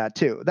into that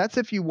too. That's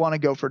if you want to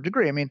go for a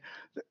degree. I mean,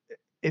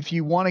 if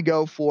you want to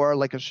go for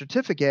like a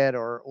certificate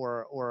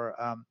or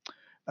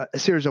a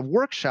series of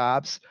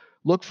workshops,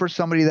 look for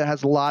somebody that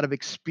has a lot of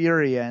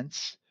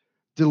experience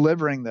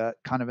delivering the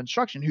kind of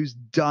instruction, who's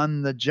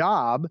done the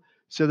job,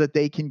 so that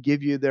they can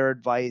give you their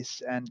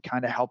advice and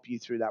kind of help you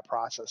through that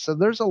process. So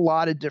there's a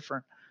lot of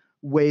different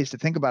ways to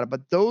think about it,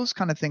 but those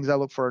kind of things I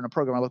look for in a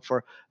program. I look for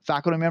a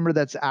faculty member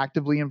that's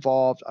actively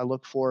involved. I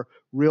look for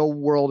real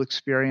world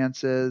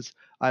experiences.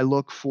 I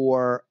look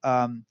for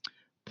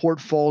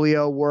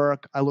portfolio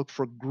work. I look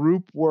for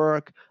group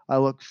work. I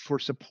look for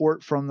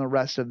support from the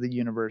rest of the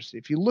university.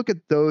 If you look at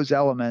those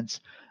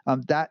elements,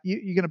 that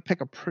you're going to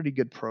pick a pretty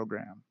good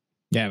program.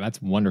 Yeah, that's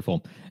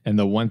wonderful. And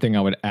the one thing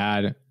I would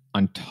add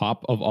on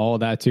top of all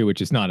of that too,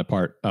 which is not a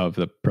part of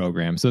the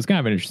program, so it's kind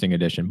of an interesting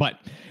addition, but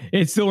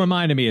it still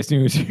reminded me as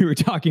soon as you were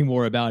talking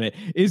more about it,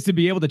 is to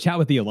be able to chat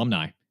with the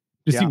alumni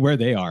to see where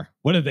they are.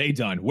 What have they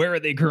done? Where are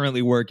they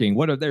currently working?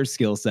 What are their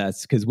skill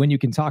sets? Because when you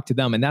can talk to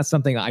them, and that's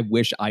something I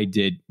wish I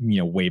did,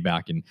 way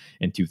back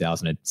in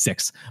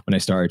 2006 when I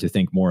started to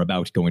think more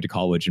about going to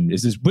college, and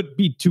would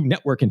be to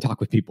network and talk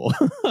with people.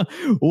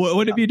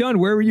 What have you done?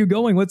 Where were you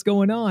going? What's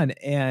going on?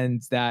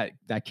 And that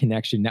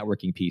connection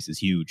networking piece is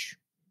huge.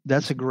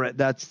 That's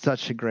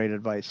such a great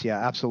advice. Yeah,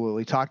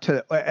 absolutely. Talk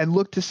to and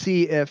look to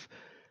see if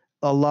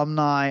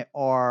alumni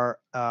are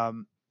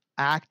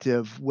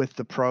active with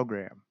the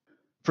program.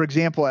 For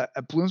example, at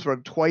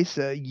Bloomsburg, twice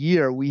a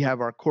year, we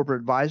have our corporate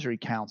advisory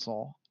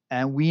council,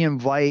 and we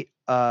invite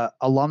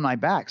alumni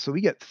back. So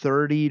we get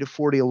 30 to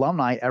 40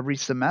 alumni every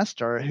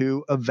semester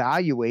who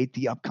evaluate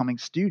the upcoming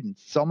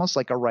students. It's almost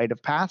like a rite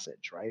of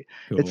passage, right?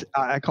 Cool.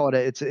 I call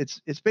it,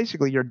 it's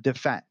basically your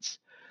defense.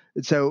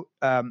 And so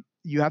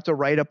you have to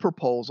write a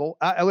proposal.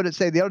 I would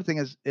say the other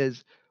thing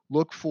is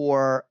look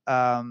for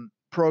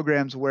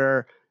programs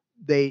where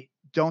they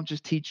don't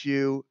just teach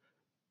you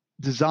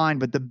design,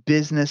 but the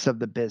business of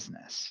the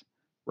business,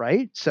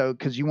 right? So,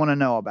 because you want to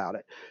know about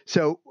it.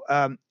 So,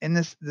 in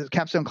this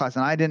capstone class,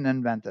 and I didn't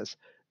invent this,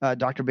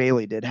 Dr.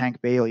 Bailey did,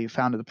 Hank Bailey, who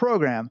founded the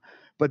program.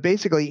 But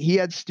basically, he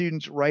had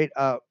students write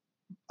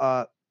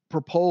a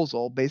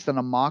proposal based on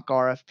a mock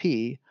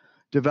RFP,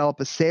 develop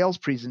a sales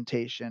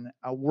presentation,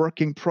 a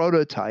working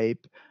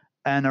prototype,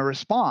 and a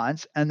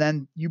response, and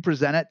then you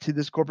present it to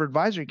this corporate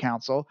advisory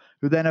council,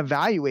 who then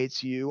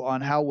evaluates you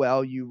on how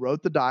well you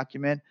wrote the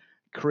document,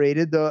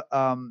 created the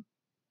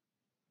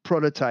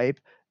prototype,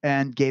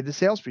 and gave the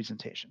sales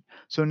presentation.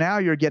 So now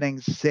you're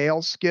getting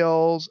sales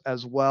skills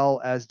as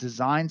well as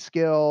design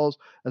skills,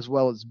 as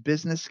well as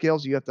business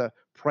skills. You have to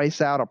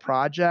price out a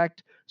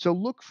project. So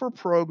look for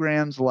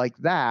programs like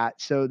that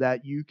so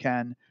that you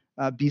can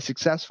be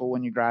successful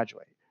when you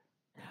graduate.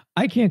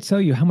 I can't tell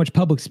you how much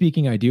public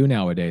speaking I do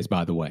nowadays,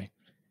 by the way.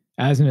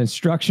 As an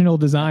instructional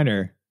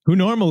designer, who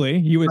normally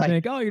you would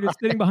think, oh, you're just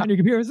sitting behind your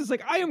computer. It's just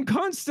like, I am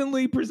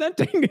constantly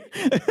presenting.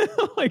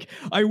 Like,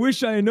 I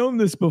wish I had known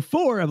this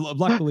before.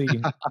 Luckily,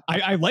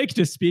 I like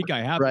to speak.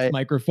 I have this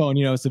microphone,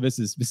 so this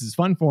is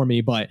fun for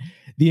me. But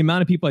the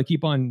amount of people I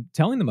keep on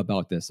telling them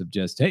about this, of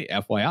just, hey,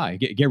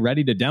 FYI, get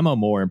ready to demo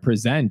more and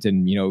present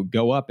and,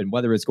 go up. And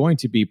whether it's going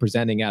to be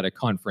presenting at a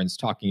conference,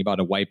 talking about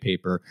a white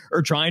paper,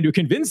 or trying to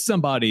convince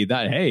somebody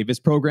that, hey, this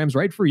program's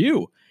right for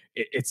you.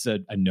 It's a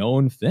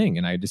known thing.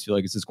 And I just feel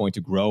like it's just going to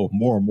grow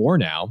more and more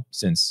now,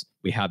 since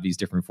we have these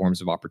different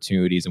forms of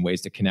opportunities and ways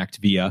to connect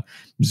via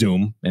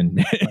Zoom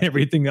and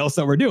everything else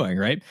that we're doing,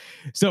 right?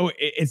 So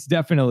it's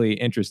definitely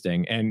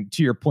interesting. And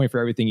to your point, for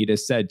everything you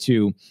just said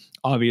too,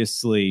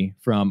 obviously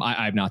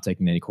I've not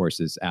taken any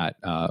courses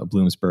at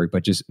Bloomsburg,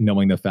 but just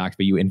knowing the fact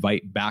that you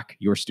invite back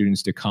your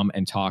students to come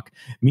and talk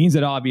means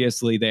that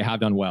obviously they have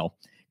done well.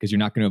 Because you're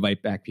not going to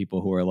invite back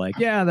people who are like,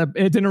 yeah,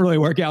 it didn't really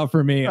work out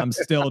for me. I'm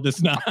still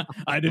just not,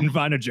 I didn't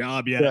find a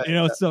job yet.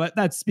 So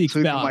that speaks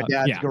about my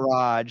dad's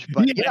garage.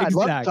 But I'd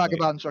love to talk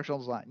about instructional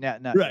design.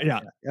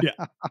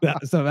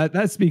 So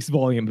that speaks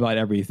volume about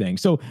everything.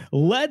 So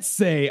let's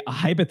say,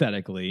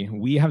 hypothetically,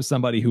 we have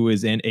somebody who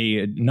is in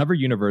another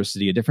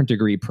university, a different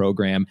degree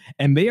program,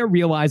 and they are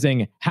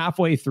realizing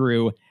halfway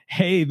through,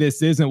 hey,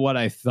 this isn't what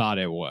I thought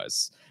it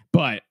was.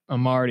 But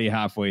I'm already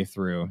halfway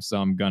through, so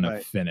I'm going to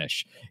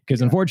finish.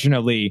 Because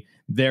unfortunately,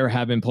 there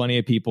have been plenty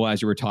of people,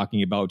 as you were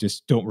talking about,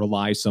 just don't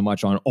rely so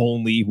much on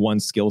only one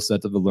skill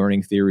set of the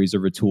learning theories or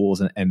the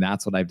tools. And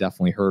that's what I've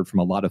definitely heard from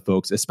a lot of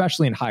folks,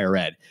 especially in higher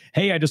ed.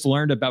 Hey, I just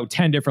learned about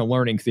 10 different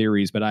learning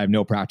theories, but I have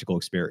no practical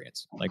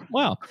experience. Like,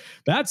 well,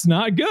 that's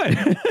not good.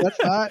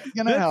 That's not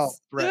going to help.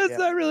 That's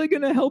not really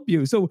going to help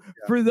you. So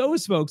for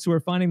those folks who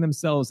are finding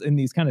themselves in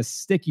these kind of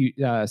sticky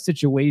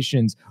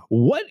situations,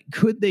 what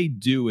could they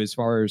do as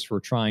far as for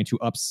trying to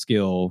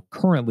upskill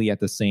currently at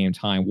the same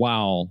time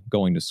while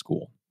going to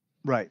school?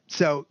 Right.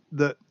 So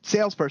the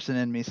salesperson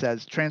in me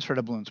says transfer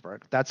to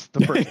Bloomsburg. That's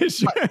the first.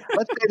 Sure.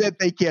 Let's say that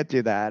they can't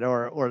do that,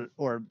 or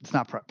it's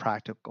not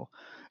practical.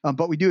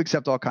 But we do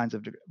accept all kinds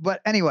of degrees.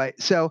 But anyway,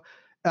 so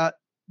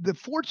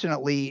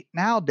fortunately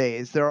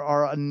nowadays there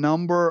are a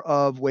number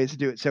of ways to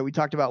do it. So we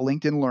talked about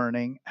LinkedIn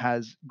Learning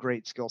has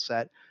great skill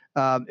set.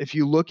 If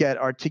you look at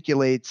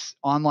Articulate's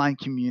online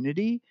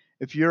community,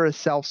 if you're a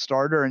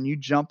self-starter and you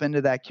jump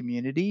into that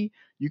community,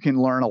 you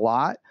can learn a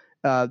lot.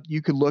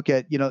 You could look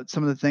at,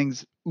 some of the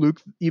things,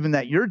 Luke, even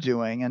that you're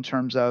doing in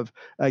terms of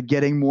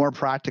getting more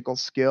practical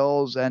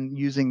skills and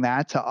using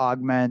that to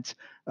augment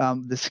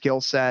the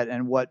skill set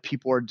and what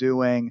people are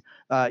doing,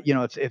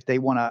 if they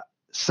want to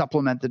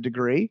supplement the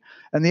degree.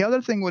 And the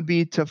other thing would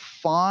be to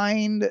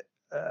find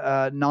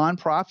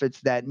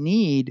nonprofits that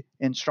need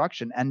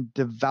instruction and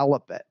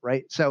develop it,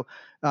 right? So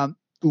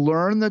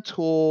learn the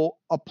tool,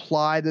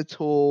 apply the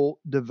tool,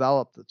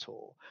 develop the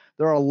tool.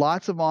 There are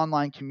lots of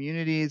online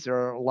communities. There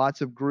are lots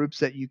of groups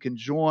that you can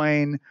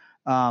join.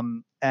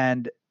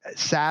 And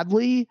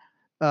sadly,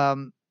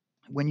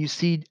 when you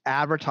see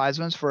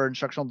advertisements for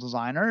instructional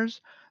designers,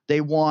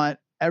 they want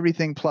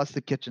everything plus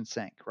the kitchen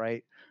sink,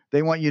 right?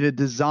 They want you to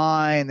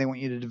design, they want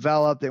you to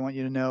develop, they want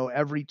you to know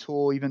every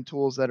tool, even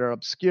tools that are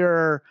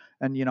obscure,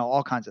 and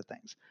all kinds of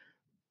things.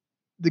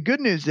 The good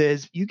news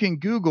is you can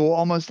Google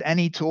almost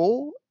any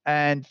tool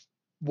and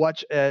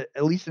watch at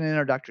least an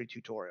introductory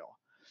tutorial.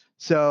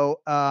 So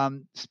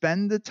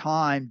spend the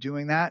time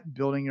doing that,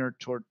 building your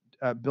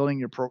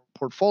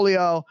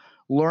portfolio,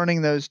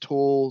 learning those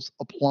tools,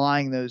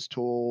 applying those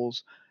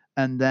tools,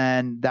 and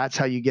then that's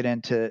how you get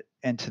into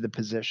the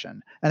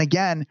position. And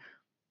again,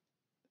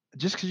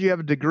 just because you have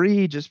a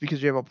degree, just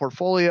because you have a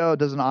portfolio,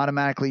 doesn't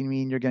automatically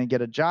mean you're going to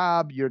get a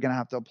job. You're going to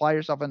have to apply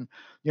yourself. And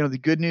the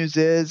good news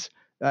is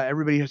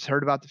everybody has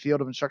heard about the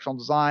field of instructional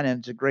design, and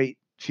it's a great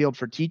field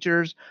for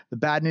teachers. The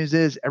bad news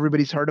is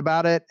everybody's heard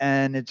about it,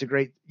 and it's a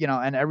great,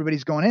 and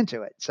everybody's going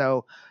into it.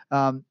 So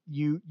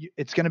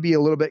it's going to be a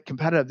little bit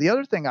competitive. The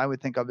other thing I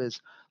would think of is,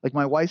 like,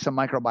 my wife's a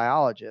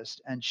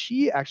microbiologist, and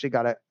she actually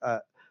got a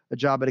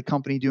job at a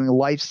company doing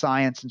life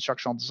science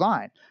instructional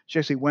design. She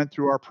actually went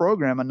through our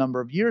program a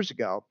number of years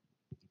ago.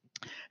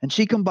 And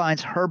she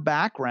combines her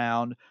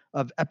background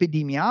of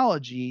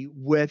epidemiology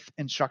with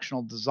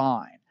instructional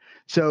design.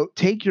 So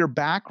take your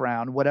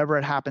background, whatever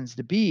it happens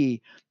to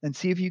be, and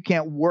see if you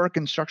can't work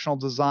instructional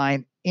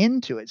design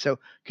into it. So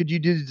could you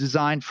do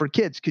design for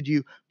kids? Could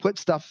you put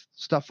stuff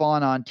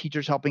on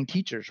teachers helping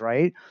teachers,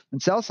 right?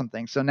 And sell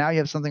something. So now you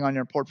have something on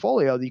your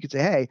portfolio that you could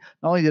say, hey,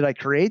 not only did I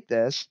create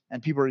this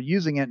and people are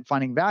using it and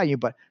finding value,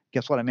 but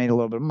guess what? I made a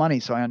little bit of money,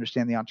 so I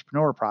understand the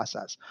entrepreneur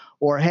process.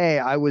 Or hey,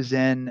 I was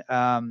in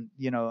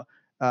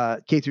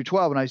K through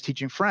 12 when I was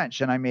teaching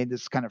French, and I made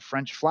this kind of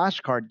French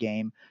flashcard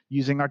game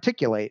using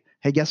Articulate.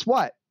 Hey, guess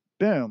what?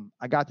 Boom,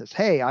 I got this.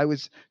 Hey, I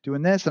was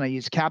doing this and I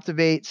used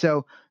Captivate.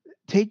 So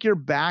take your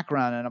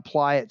background and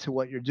apply it to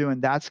what you're doing.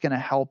 That's going to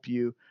help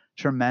you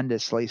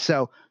tremendously.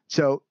 So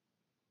to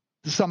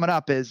sum it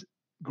up is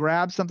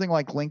grab something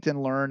like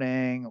LinkedIn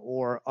Learning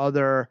or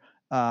other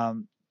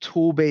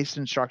tool-based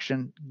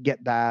instruction,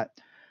 get that.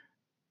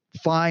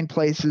 Find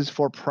places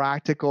for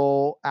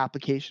practical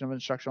application of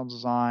instructional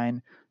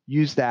design,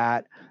 use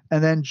that,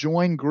 and then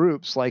join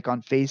groups like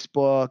on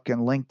Facebook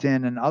and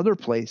LinkedIn and other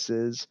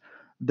places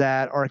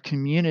that are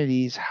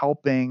communities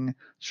helping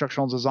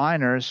instructional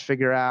designers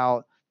figure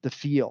out the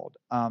field.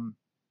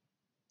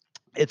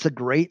 It's a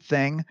great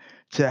thing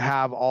to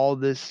have all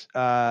this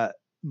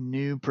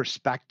new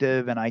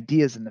perspective and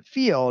ideas in the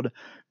field,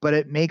 but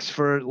it makes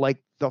for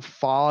like the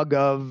fog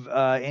of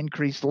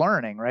increased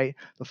learning, right?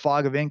 The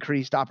fog of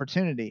increased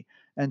opportunity.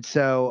 And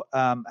so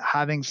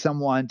having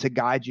someone to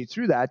guide you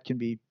through that can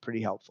be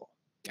pretty helpful.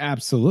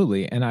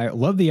 Absolutely. And I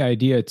love the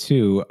idea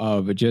too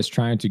of just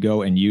trying to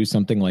go and use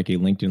something like a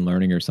LinkedIn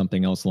Learning or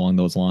something else along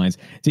those lines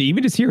to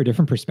even just hear a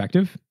different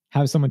perspective,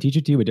 have someone teach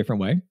it to you a different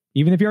way,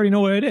 even if you already know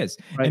what it is.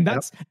 Right. And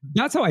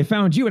that's how I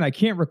found you. And I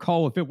can't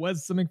recall if it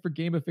was something for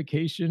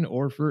gamification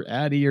or for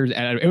Addy, or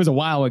it was a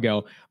while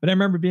ago, but I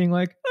remember being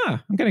like, I'm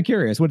kind of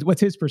curious.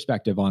 What's his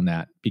perspective on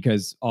that?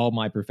 Because all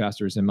my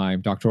professors in my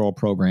doctoral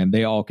program,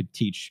 they all could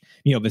teach,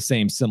 the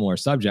same similar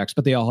subjects,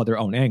 but they all had their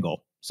own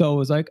angle. So it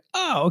was like,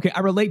 oh, okay, I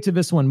relate to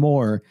this one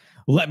more.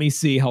 Let me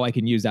see how I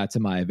can use that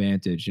to my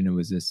advantage. And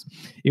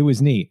it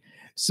was neat.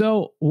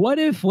 So what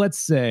if, let's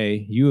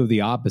say, you have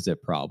the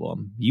opposite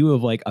problem? You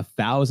have like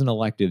 1,000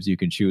 electives you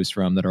can choose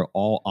from that are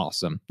all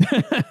awesome,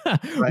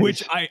 Right.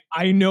 Which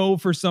I know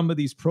for some of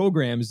these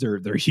programs,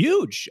 they're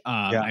huge.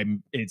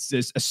 It's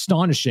just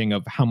astonishing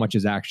of how much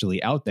is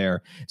actually out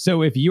there.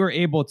 So if you're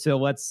able to,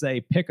 let's say,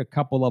 pick a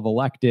couple of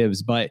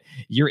electives, but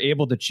you're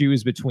able to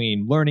choose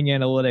between learning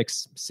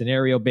analytics,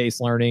 scenario-based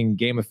learning,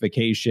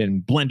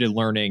 gamification, blended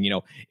learning,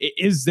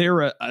 is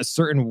there a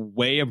certain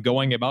way of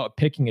going about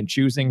picking and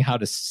choosing how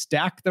to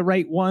stack the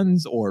right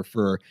ones, or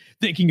for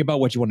thinking about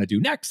what you want to do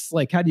next?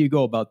 Like, how do you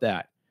go about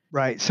that?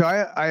 Right. So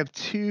I have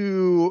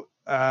two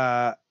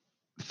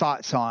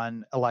thoughts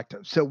on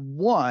electives. So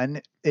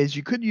one is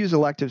you could use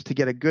electives to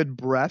get a good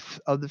breadth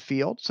of the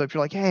field. So if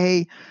you're like,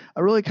 hey, I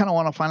really kind of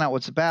want to find out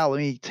what's about, let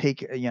me take,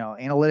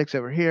 analytics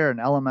over here and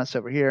LMS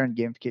over here and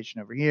gamification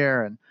over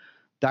here and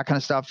that kind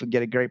of stuff and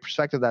get a great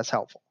perspective, that's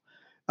helpful.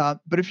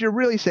 But if you're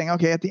really saying,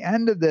 okay, at the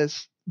end of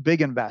this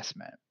big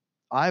investment,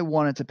 I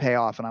want it to pay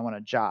off and I want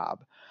a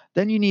job,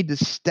 then you need to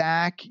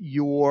stack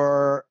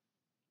your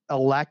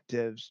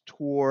electives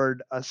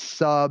toward a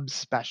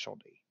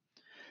subspecialty.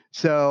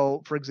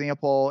 So, for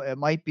example, it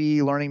might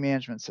be learning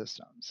management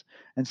systems.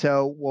 And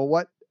so, well,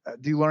 what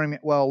do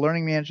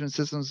learning management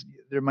systems,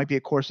 there might be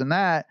a course in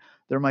that.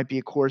 There might be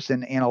a course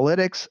in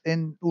analytics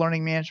in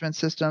learning management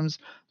systems.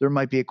 There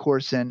might be a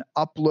course in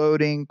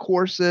uploading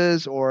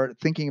courses or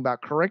thinking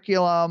about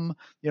curriculum,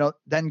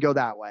 then go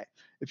that way.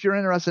 If you're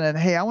interested in,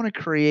 hey, I want to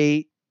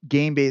create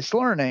game-based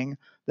learning,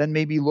 then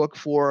maybe look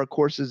for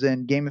courses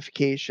in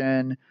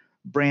gamification,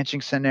 branching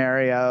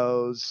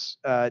scenarios,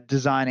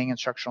 designing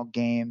instructional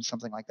games,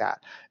 something like that.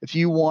 If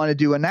you want to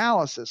do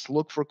analysis,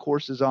 look for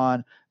courses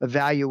on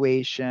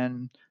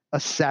evaluation,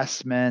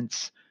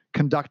 assessments,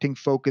 conducting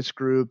focus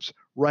groups,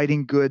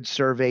 writing good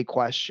survey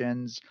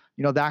questions,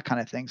 that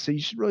kind of thing. So you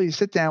should really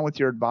sit down with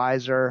your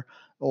advisor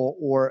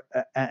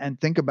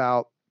and think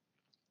about,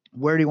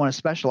 where do you want to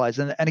specialize?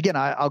 And again,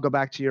 I'll go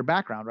back to your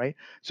background, right?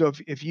 So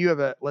if you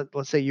have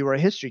let's say you were a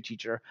history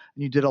teacher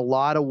and you did a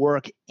lot of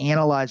work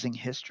analyzing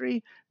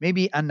history,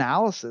 maybe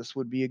analysis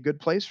would be a good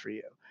place for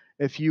you.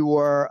 If you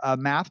were a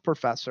math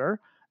professor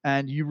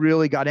and you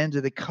really got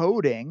into the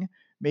coding,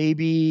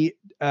 maybe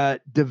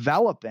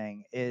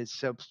developing is,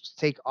 so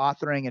take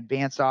authoring,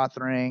 advanced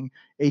authoring,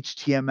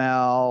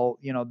 HTML,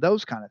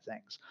 those kind of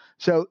things.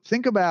 So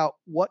think about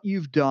what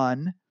you've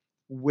done,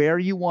 where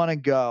you want to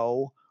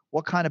go,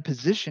 what kind of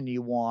position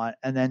you want,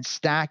 and then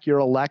stack your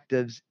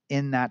electives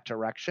in that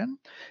direction.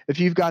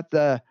 If you've got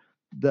the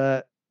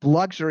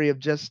luxury of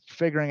just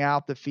figuring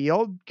out the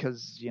field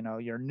because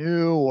you're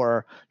new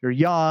or you're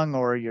young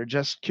or you're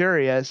just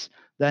curious,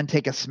 then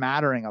take a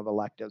smattering of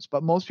electives.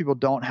 But most people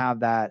don't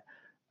have that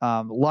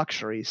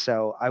luxury.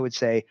 So I would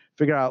say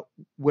figure out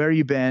where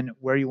you've been,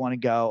 where you want to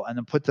go, and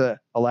then put the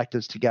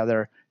electives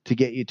together to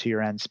get you to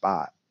your end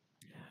spot.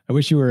 I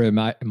wish you were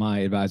my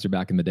advisor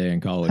back in the day in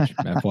college.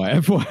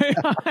 FYI.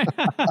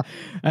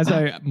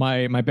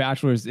 My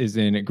bachelor's is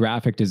in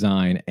graphic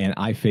design, and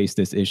I faced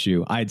this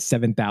issue. I had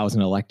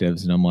 7,000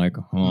 electives, and I'm like,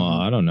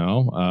 I don't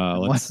know.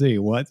 Let's see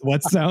what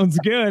sounds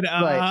good.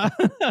 Right.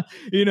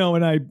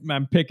 And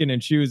I'm picking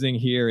and choosing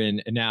here,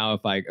 and now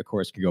if I, of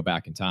course, could go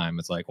back in time,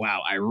 it's like,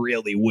 wow, I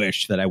really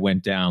wish that I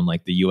went down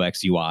like the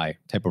UX UI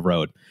type of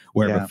road,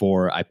 where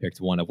before I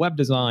picked one of web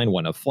design,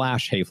 one of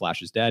Flash. Hey,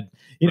 Flash is dead.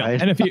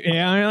 And if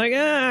you're like,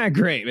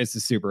 great, this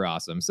is super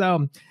awesome.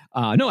 So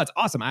no, it's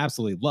awesome. I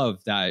absolutely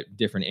love that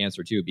different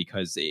answer too,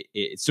 because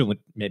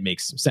it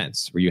makes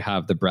sense where you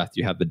have the breadth,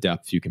 you have the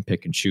depth, you can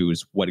pick and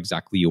choose what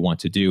exactly you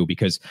want to do.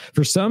 Because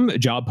for some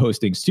job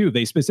postings too,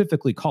 they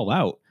specifically call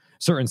out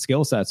certain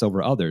skill sets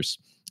over others.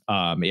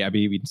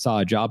 We saw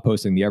a job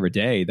posting the other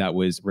day that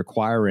was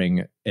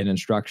requiring an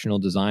instructional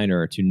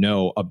designer to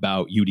know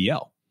about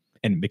UDL.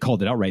 And they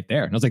called it out right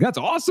there. And I was like, that's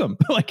awesome.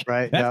 That's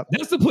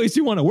the place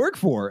you want to work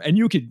for. And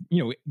you could,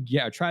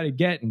 try to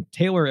get and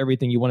tailor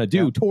everything you want to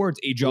do towards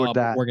a job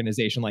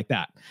organization like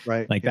that.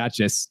 Right. That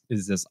just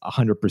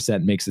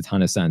 100% makes a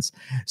ton of sense.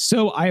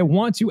 So I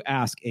want to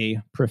ask a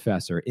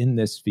professor in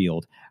this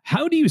field,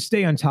 how do you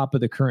stay on top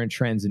of the current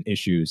trends and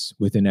issues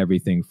within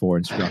everything for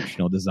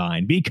instructional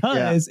design?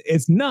 Because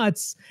it's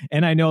nuts.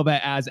 And I know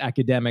that as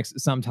academics,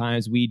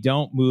 sometimes we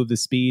don't move the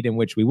speed in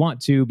which we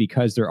want to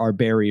because there are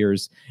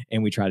barriers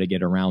and we try to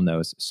get around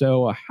those.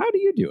 So how do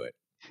you do it?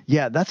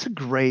 Yeah, that's a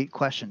great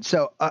question.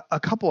 So a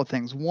couple of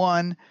things.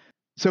 One,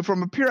 so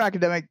from a pure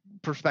academic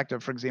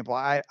perspective, for example,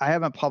 I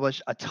haven't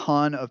published a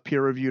ton of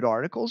peer-reviewed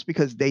articles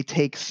because they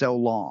take so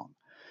long.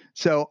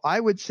 So I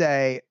would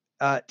say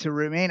to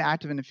remain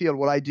active in the field,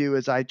 what I do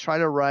is I try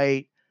to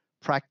write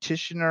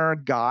practitioner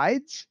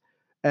guides,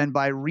 and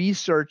by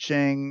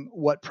researching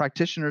what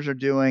practitioners are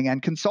doing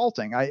and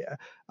consulting.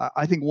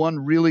 I think one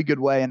really good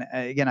way, and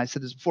again, I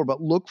said this before, but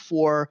look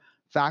for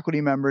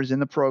faculty members in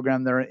the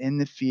program that are in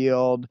the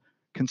field,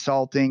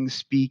 consulting,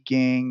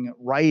 speaking,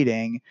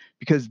 writing,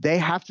 because they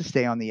have to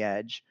stay on the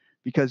edge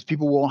because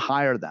people won't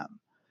hire them.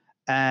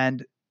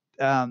 And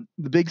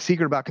the big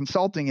secret about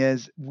consulting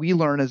is we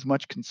learn as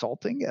much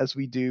consulting as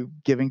we do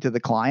giving to the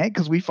client,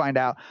 because we find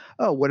out,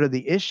 what are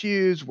the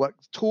issues? What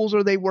tools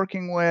are they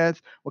working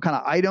with? What kind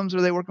of items are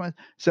they working with?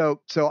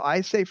 So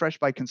I stay fresh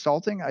by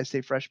consulting. I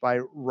stay fresh by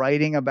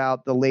writing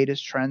about the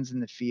latest trends in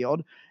the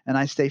field. And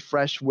I stay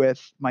fresh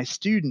with my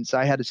students.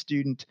 I had a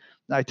student,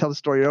 I tell the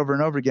story over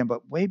and over again,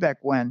 but way back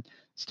when,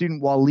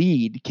 student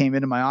Waleed came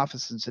into my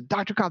office and said,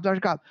 Dr. Kapp,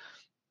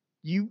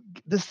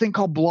 this thing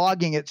called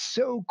blogging, it's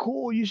so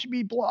cool, you should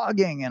be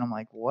blogging. And I'm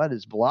like, what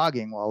is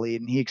blogging, Waleed?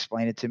 And he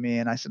explained it to me.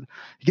 And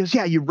he goes,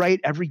 yeah, you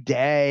write every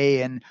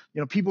day and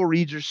people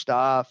read your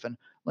stuff. And I'm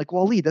like,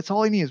 Waleed, that's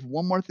all I need is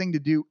one more thing to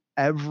do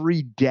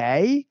every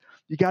day.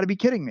 You got to be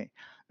kidding me.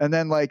 And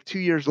then like 2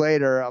 years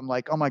later, I'm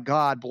like, oh my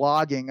God,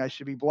 blogging, I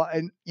should be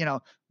blogging.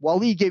 And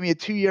Waleed gave me a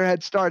 2-year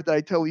head start that I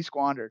totally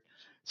squandered.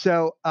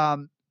 So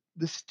the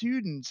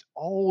students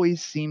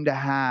always seem to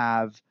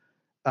have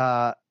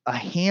a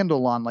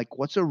handle on like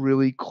what's a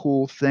really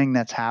cool thing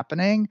that's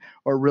happening,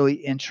 or a really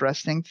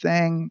interesting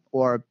thing,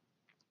 or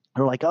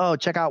like, oh,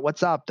 check out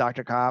What's Up,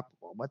 Dr. Kapp.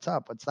 What's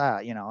up? What's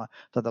that? I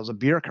thought that was a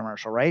beer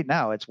commercial, right?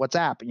 No, it's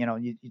WhatsApp.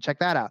 You check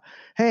that out.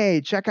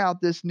 Hey, check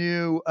out this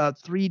new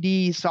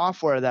 3D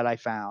software that I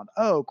found.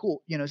 Oh,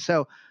 cool.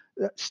 So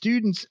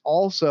students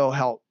also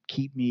help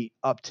keep me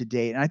up to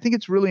date. And I think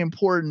it's really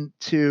important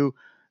to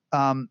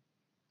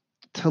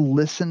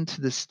listen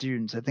to the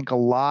students. I think a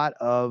lot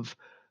of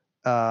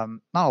not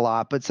a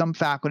lot, but some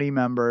faculty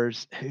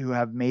members who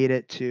have made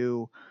it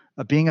to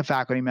being a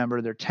faculty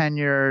member, they're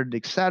tenured,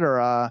 et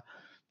cetera.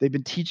 They've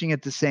been teaching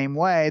it the same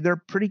way.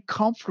 They're pretty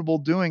comfortable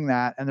doing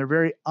that, and they're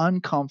very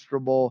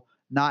uncomfortable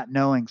not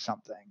knowing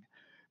something.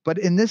 But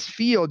in this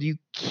field, you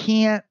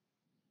can't.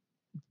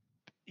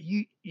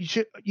 You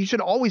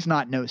should always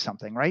not know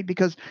something, right?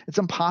 Because it's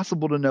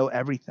impossible to know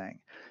everything.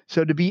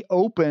 So to be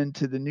open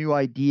to the new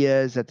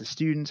ideas that the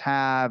students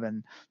have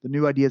and the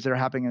new ideas that are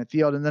happening in the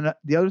field. And then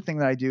the other thing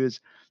that I do is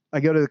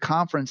I go to the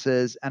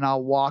conferences and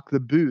I'll walk the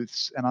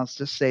booths and I'll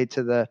just say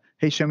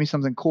hey, show me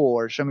something cool,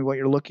 or show me what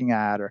you're looking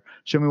at, or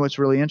show me what's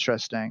really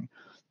interesting.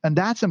 And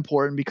that's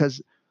important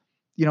because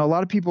a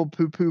lot of people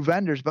poo-poo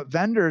vendors, but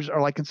vendors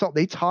are like consult.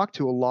 They talk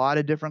to a lot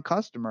of different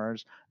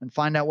customers and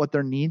find out what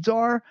their needs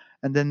are,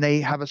 and then they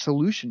have a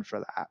solution for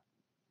that.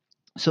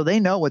 So they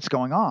know what's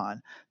going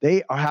on.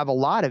 They have a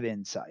lot of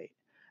insight.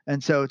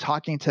 And so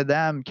talking to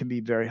them can be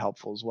very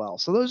helpful as well.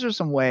 So those are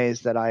some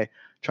ways that I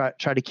try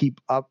to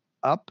keep up.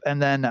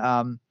 And then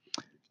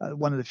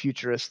one of the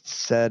futurists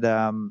said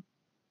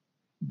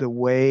the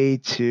way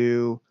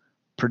to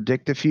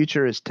predict the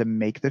future is to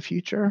make the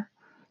future.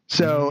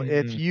 So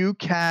if you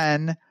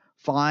can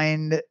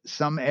find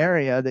some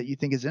area that you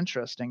think is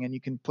interesting and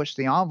you can push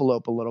the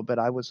envelope a little bit.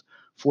 I was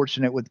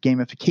fortunate with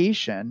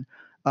gamification.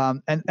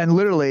 And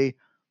literally,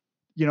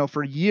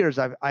 for years,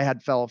 I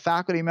had fellow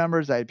faculty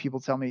members. I had people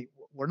tell me,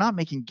 we're not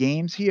making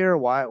games here.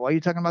 Why are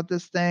you talking about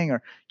this thing?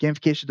 Or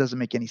gamification doesn't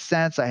make any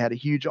sense. I had a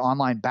huge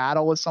online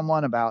battle with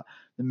someone about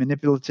the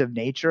manipulative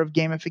nature of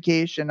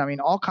gamification. I mean,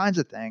 all kinds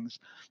of things.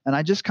 And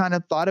I just kind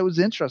of thought it was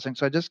interesting.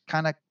 So I just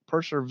kind of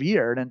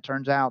persevered, and it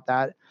turns out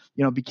that,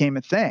 became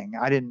a thing.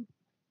 I didn't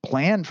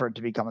plan for it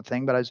to become a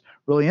thing, but I was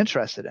really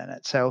interested in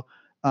it. So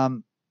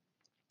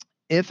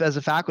if as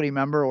a faculty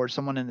member or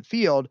someone in the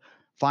field,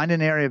 find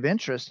an area of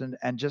interest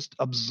and just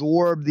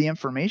absorb the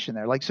information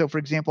there. Like, so for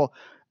example,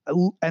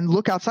 and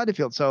look outside the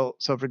field. So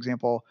for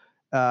example,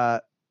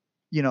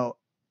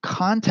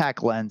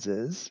 contact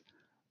lenses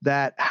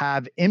that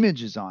have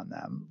images on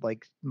them,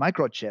 like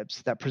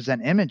microchips that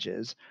present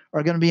images,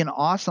 are going to be an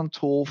awesome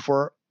tool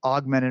for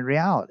augmented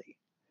reality.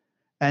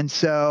 And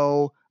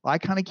so I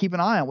kind of keep an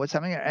eye on what's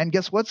happening. And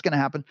guess what's going to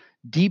happen?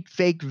 Deep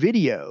fake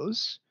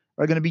videos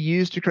are going to be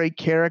used to create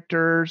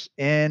characters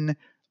in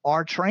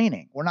our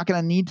training. We're not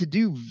going to need to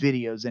do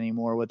videos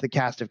anymore with the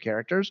cast of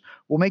characters.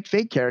 We'll make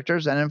fake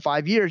characters, and in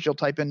 5 years, you'll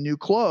type in new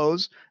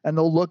clothes, and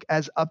they'll look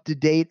as up to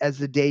date as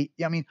the date.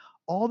 I mean,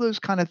 all those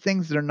kind of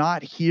things that are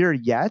not here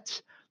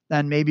yet,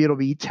 and maybe it'll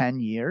be 10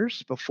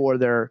 years before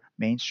they're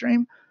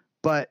mainstream,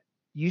 but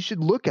you should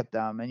look at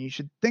them, and you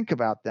should think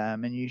about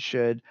them, and you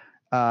should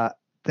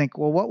think,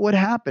 well, what would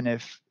happen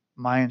if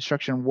my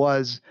instruction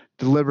was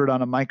delivered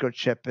on a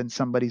microchip in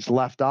somebody's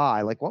left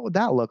eye? Like, what would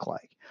that look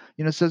like?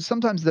 So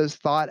sometimes those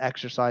thought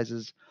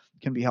exercises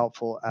can be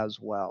helpful as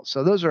well.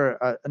 So those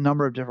are a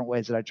number of different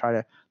ways that I try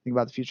to think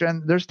about the future.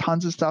 And there's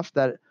tons of stuff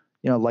that,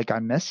 like I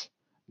miss,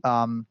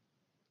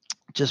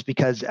 just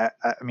because,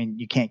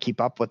 you can't keep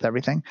up with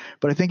everything.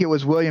 But I think it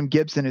was William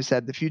Gibson who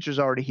said the future's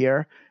already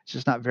here. It's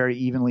just not very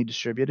evenly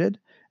distributed.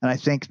 And I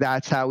think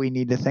that's how we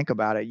need to think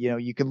about it.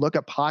 You can look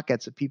at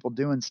pockets of people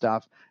doing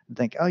stuff and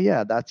think, oh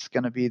yeah, that's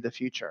going to be the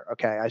future.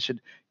 Okay, I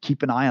should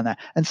keep an eye on that.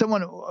 And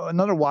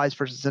another wise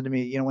person said to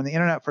me, when the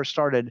internet first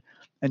started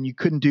and you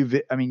couldn't do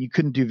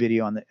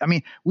video on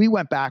the, we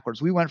went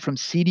backwards. We went from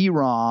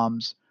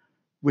CD-ROMs,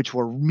 which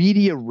were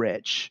media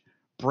rich,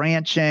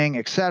 branching,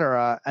 et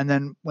cetera. And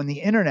then when the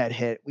internet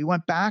hit, we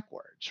went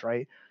backwards,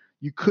 right?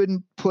 You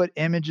couldn't put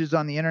images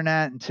on the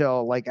internet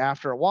until like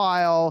after a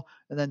while.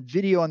 And then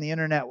video on the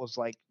internet was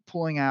like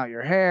pulling out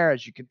your hair,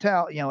 as you could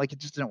tell, like it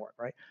just didn't work,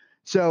 right?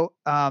 So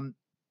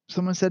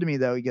someone said to me,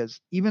 though, he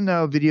goes, even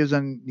though videos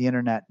on the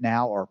internet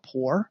now are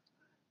poor,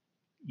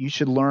 you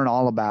should learn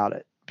all about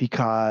it,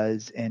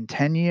 because in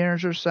 10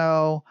 years or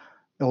so,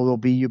 it will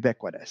be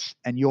ubiquitous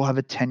and you'll have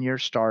a 10-year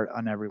start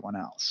on everyone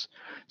else.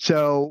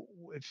 So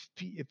if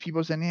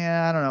people are saying,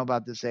 yeah, I don't know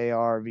about this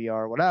AR,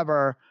 VR,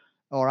 whatever,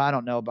 or I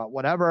don't know about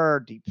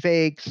whatever, deep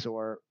fakes,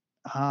 or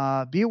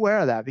be aware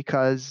of that,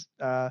 because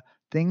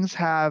things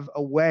have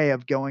a way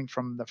of going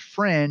from the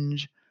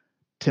fringe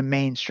to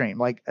mainstream.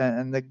 Like,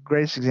 and the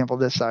greatest example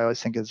of this I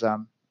always think is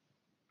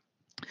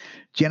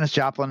Janis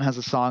Joplin has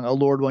a song, "Oh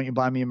Lord, won't you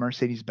buy me a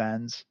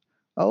Mercedes-Benz?"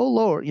 Oh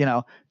Lord,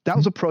 that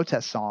was a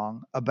protest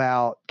song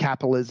about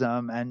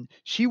capitalism, and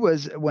she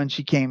was, when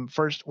she came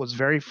first, was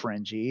very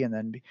fringy,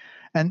 and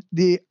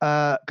the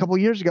couple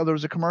of years ago there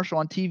was a commercial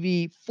on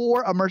TV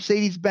for a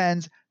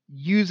Mercedes-Benz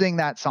using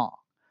that song.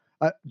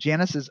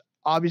 Janis is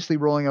obviously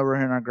rolling over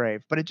in her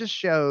grave, but it just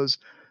shows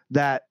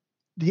that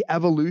the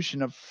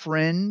evolution of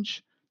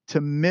fringe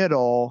to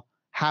middle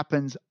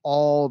happens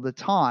all the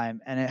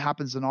time, and it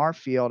happens in our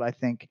field, I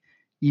think,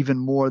 even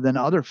more than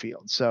other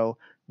fields. So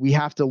we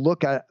have to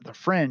look at the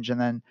fringe and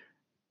then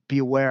be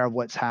aware of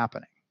what's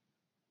happening.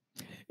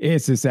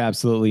 It's just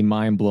absolutely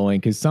mind-blowing,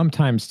 because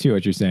sometimes too,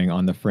 what you're saying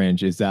on the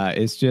fringe is that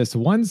it's just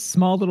one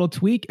small little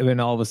tweak and then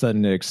all of a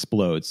sudden it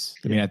explodes.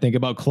 I mean, I think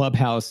about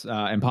Clubhouse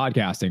and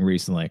podcasting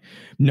recently.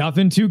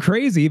 Nothing too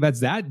crazy that's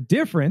that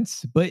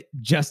different, but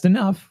just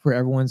enough for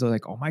everyone's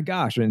like, oh my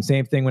gosh. And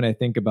same thing when I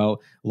think about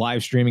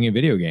live streaming in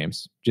video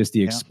games, just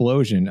the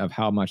explosion of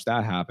how much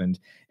that happened.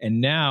 And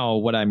now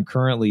what I'm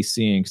currently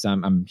seeing, because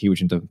I'm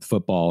huge into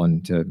football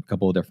and to a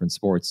couple of different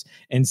sports,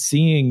 and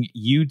seeing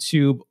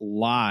YouTube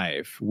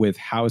live with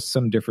how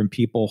some different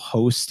people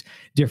host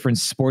different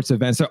sports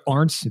events that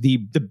aren't the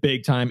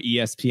big time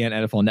ESPN,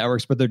 NFL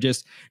networks, but they're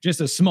just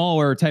a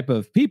smaller type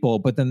of people,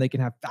 but then they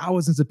can have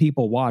thousands of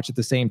people watch at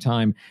the same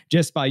time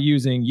just by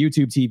using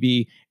YouTube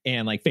TV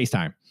and like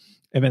FaceTime.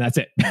 And then that's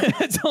it.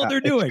 That's all they're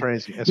doing. It's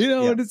crazy.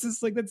 And it's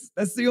just like,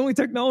 that's the only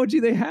technology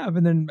they have.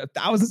 And then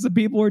thousands of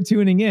people are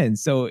tuning in.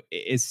 So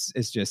it's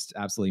just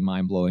absolutely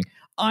mind blowing.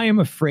 I am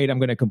afraid I'm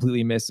going to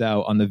completely miss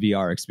out on the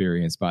VR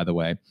experience, by the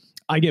way.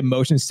 I get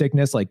motion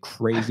sickness like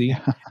crazy.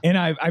 And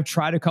I've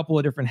tried a couple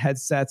of different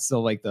headsets,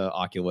 so like the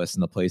Oculus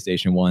and the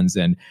PlayStation ones.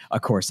 And of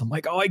course, I'm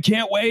like, oh, I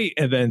can't wait.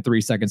 And then 3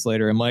 seconds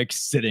later, I'm like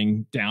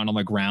sitting down on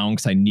the ground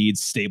because I need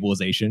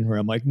stabilization, where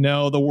I'm like,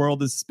 no, the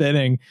world is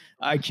spinning.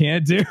 I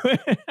can't do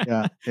it.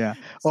 Yeah.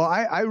 Well,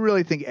 I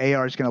really think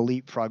AR is going to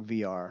leapfrog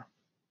VR.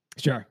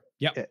 Sure.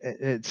 Yep.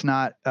 It's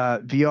not,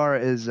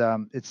 VR is,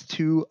 it's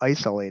too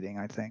isolating,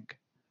 I think,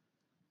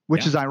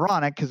 which is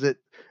ironic because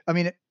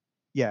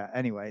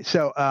anyway.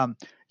 So,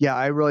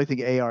 I really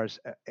think AR is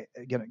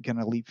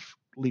gonna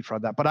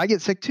leapfrog that. But I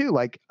get sick too.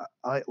 Like,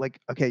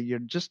 okay, you're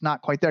just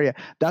not quite there yet.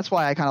 That's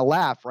why I kind of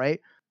laugh, right?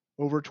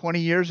 Over 20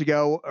 years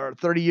ago or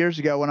 30 years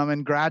ago when I'm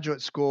in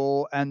graduate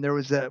school, and there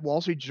was a Wall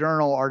Street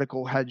Journal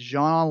article had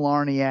Jean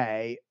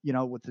Larnier,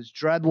 with his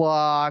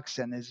dreadlocks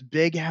and his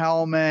big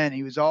helmet.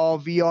 He was all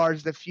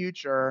VR's the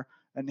future.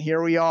 And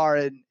here we are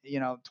in,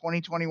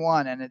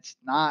 2021, and it's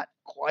not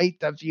quite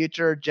the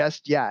future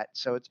just yet.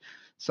 So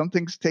some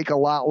things take a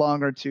lot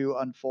longer to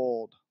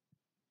unfold.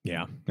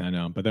 Yeah, I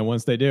know. But then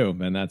once they do,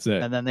 then that's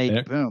it. And then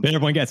boom. Then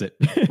everyone gets it.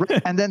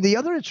 And then the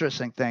other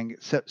interesting thing,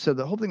 so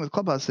the whole thing with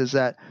Clubhouse is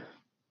that,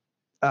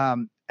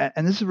 and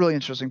this is a really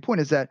interesting point,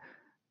 is that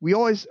we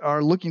always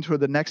are looking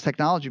toward the next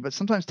technology, but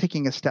sometimes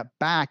taking a step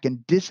back and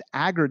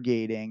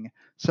disaggregating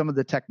some of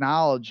the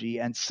technology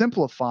and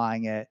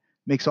simplifying it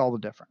makes all the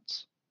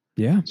difference.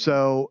 Yeah.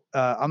 So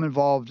I'm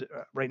involved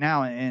right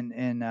now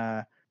in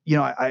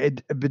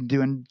I've been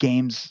doing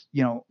games,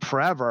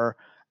 forever.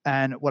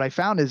 And what I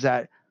found is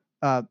that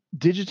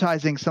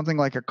digitizing something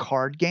like a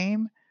card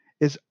game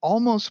is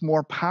almost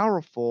more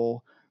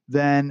powerful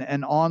than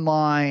an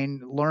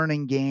online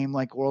learning game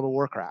like World of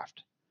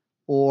Warcraft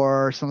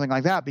or something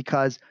like that,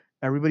 because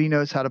everybody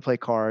knows how to play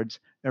cards.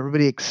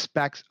 Everybody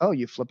expects, oh,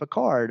 you flip a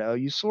card. Oh,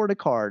 you sort a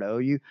card. Oh,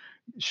 you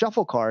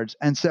shuffle cards.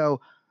 And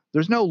so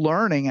there's no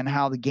learning in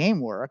how the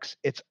game works.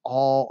 It's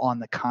all on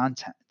the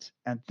content,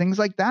 and things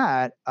like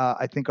that,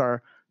 I think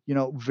are,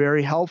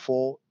 very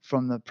helpful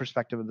from the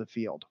perspective of the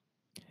field.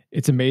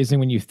 It's amazing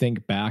when you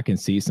think back and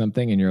see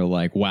something and you're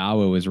like,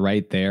 wow, it was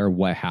right there.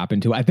 What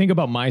happened to it? I think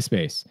about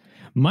MySpace.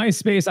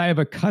 I have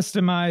a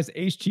customized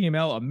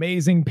HTML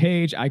amazing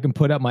page. I can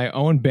put up my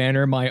own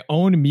banner, my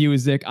own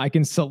music. I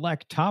can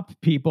select top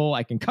people.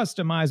 I can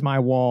customize my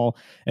wall.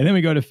 And then we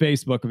go to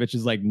Facebook, which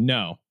is like,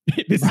 no,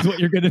 this is what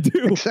you're going to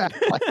do.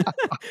 Exactly.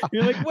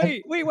 You're like,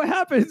 wait, what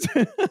happens?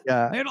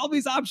 Yeah. I had all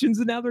these options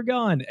and now they're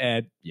gone.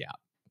 And yeah.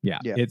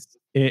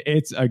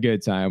 It's a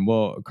good time.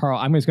 Well, Karl,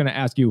 I'm just going to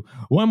ask you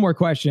one more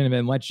question and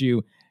then let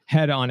you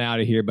head on out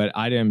of here. But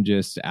I am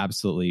just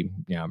absolutely,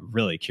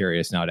 really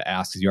curious now to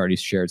ask, because you already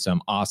shared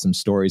some awesome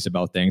stories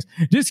about things.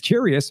 Just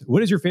curious,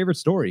 what is your favorite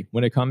story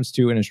when it comes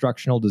to an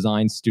instructional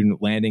design student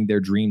landing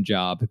their dream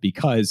job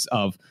because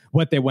of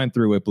what they went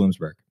through at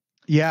Bloomsburg?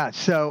 Yeah.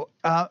 So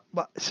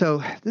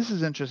this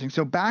is interesting.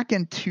 So back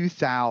in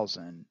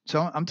 2000,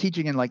 so I'm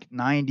teaching in like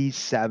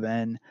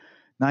 97,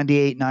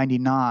 98,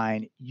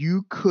 99,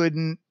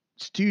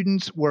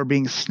 students were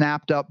being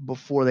snapped up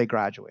before they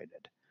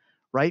graduated,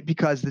 right?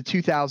 Because the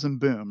 2000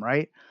 boom,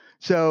 right?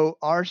 So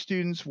our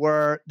students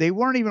they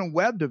weren't even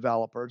web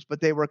developers,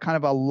 but they were kind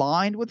of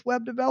aligned with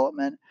web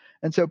development.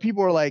 And so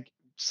people were like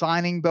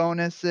signing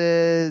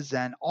bonuses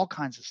and all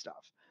kinds of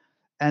stuff.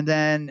 And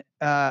then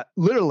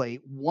literally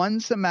one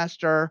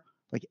semester,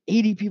 like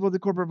 80 people at the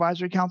Corporate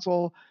Advisory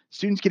Council,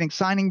 students getting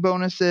signing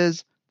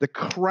bonuses, the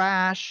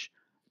crash.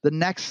 The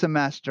next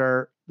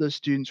semester, the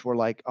students were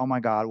like, oh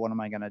my God, what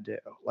am I going to do?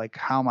 Like,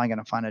 how am I going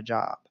to find a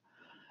job?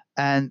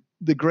 And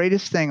the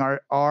greatest thing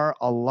are our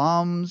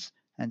alums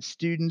and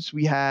students.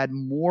 We had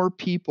more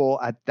people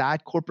at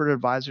that Corporate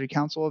Advisory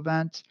Council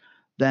event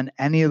than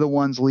any of the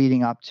ones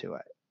leading up to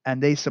it.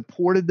 And they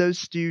supported those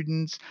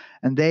students,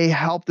 and they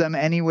helped them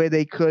any way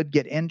they could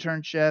get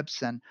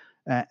internships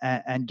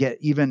and get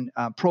even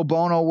pro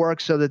bono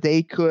work so that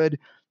they could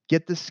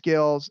get the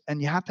skills.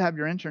 And you have to have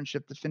your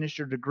internship to finish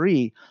your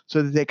degree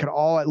so that they could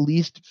all at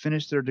least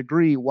finish their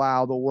degree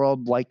while the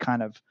world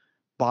kind of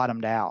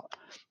bottomed out.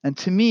 And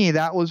to me,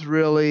 that was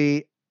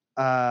really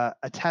a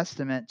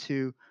testament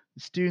to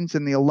the students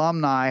and the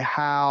alumni,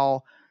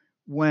 how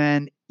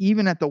when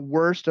even at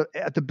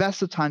the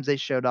best of times they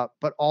showed up,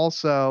 but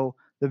also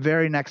the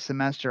very next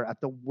semester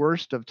at the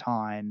worst of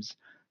times,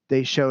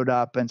 they showed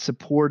up and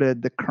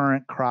supported the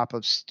current crop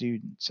of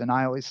students. And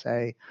I always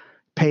say,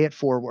 pay it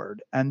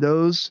forward. And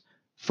those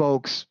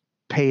folks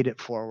paid it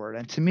forward.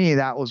 And to me,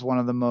 that was one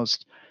of the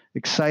most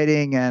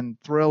exciting and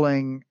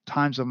thrilling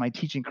times of my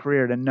teaching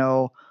career, to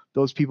know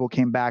those people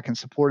came back and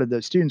supported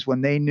those students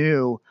when they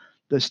knew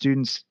the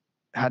students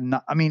had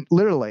not,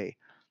 literally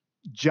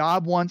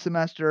job one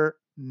semester,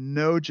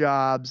 no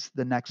jobs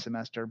the next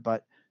semester,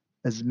 but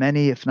as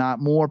many, if not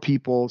more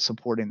people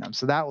supporting them.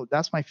 So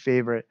that's my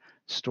favorite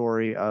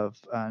story of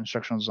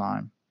instructional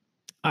design.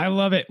 I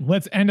love it.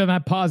 Let's end on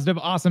that positive,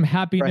 awesome,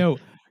 happy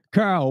note.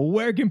 Karl,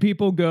 where can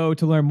people go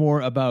to learn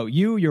more about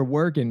you, your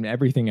work, and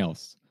everything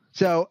else?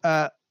 So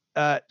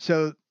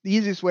the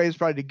easiest way is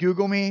probably to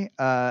Google me.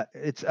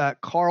 It's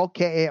Karl, Karl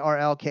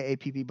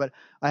Kapp, but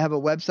I have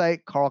a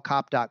website,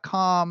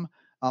 karlkapp.com.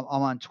 I'm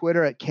on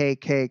Twitter at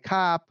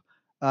KKKapp,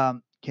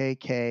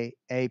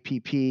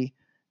 KKAPP.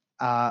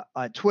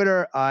 On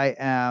Twitter, I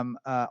am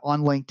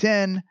on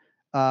LinkedIn.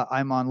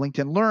 I'm on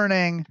LinkedIn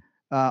Learning.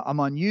 I'm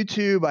on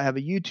YouTube. I have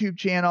a YouTube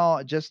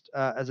channel. Just,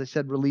 as I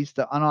said, released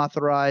the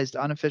unauthorized,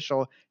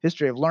 unofficial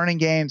history of learning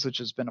games, which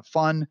has been a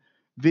fun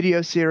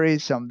video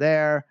series. So I'm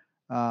there.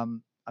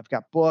 I've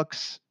got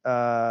books.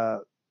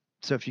 So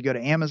if you go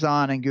to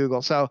Amazon and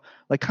Google, so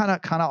like kind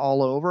of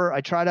all over,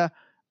 I try to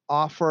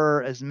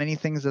offer as many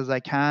things as I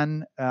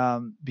can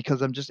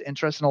because I'm just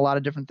interested in a lot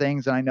of different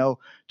things. And I know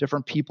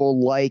different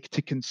people like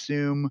to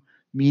consume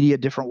media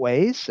different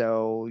ways.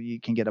 So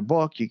you can get a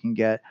book, you can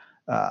get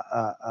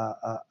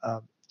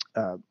a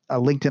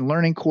LinkedIn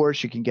learning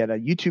course, you can get a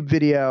YouTube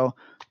video,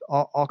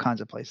 all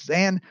kinds of places.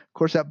 And of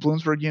course at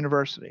Bloomsburg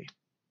University.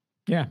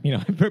 Yeah,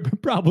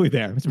 probably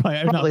there. It's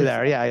probably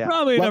there. Yeah.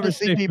 Probably Love never to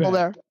see people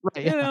there.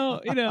 Right.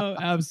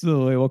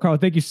 Absolutely. Well, Karl,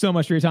 thank you so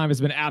much for your time.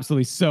 It's been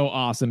absolutely so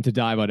awesome to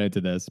dive on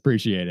into this.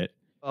 Appreciate it.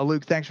 Well,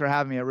 Luke, thanks for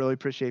having me. I really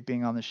appreciate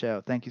being on the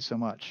show. Thank you so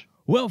much.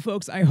 Well,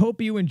 folks, I hope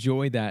you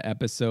enjoyed that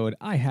episode.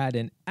 I had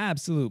an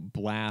absolute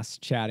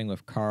blast chatting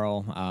with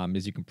Karl.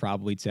 As you can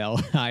probably tell,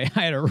 I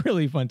had a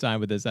really fun time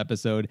with this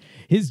episode.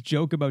 His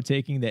joke about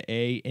taking the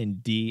A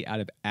and D out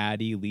of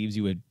Addy leaves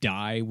you a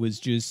die was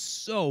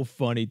just so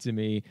funny to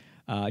me.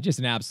 Just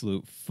an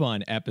absolute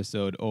fun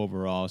episode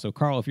overall. So,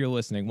 Karl, if you're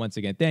listening, once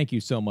again, thank you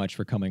so much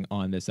for coming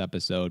on this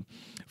episode.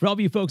 For all of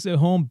you folks at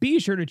home, be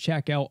sure to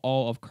check out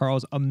all of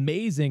Karl's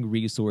amazing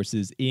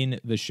resources in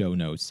the show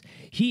notes.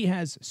 He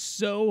has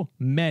so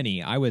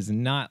many. I was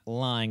not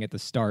lying at the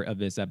start of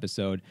this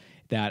episode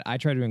that I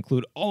try to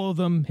include all of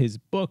them: his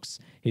books,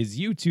 his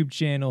YouTube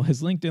channel,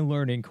 his LinkedIn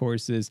learning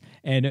courses,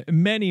 and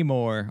many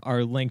more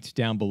are linked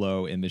down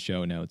below in the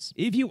show notes.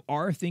 If you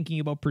are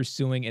thinking about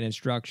pursuing an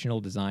instructional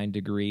design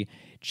degree,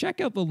 check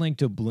out the link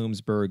to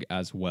Bloomsburg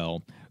as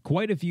well.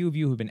 Quite a few of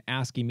you have been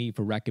asking me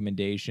for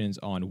recommendations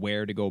on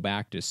where to go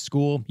back to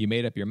school. You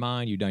made up your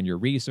mind, you've done your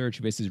research,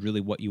 this is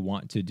really what you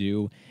want to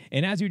do.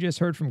 And as you just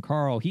heard from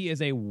Karl, he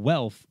is a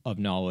wealth of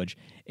knowledge.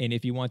 And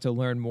if you want to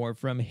learn more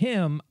from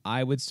him,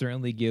 I would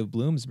certainly give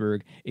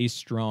Bloomsburg a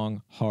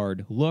strong,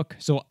 hard look.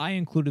 So I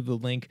included the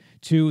link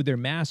to their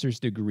master's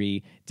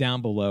degree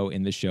down below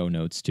in the show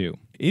notes too.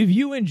 If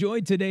you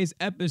enjoyed today's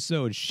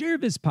episode, share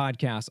this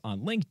podcast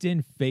on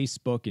LinkedIn,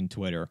 Facebook, and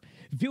Twitter.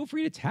 Feel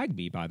free to tag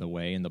me, by the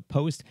way, in the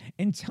post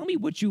and tell me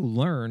what you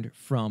learned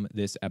from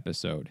this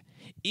episode.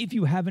 If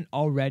you haven't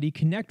already,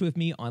 connect with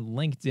me on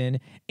LinkedIn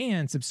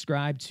and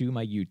subscribe to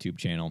my YouTube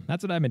channel.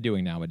 That's what I've been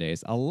doing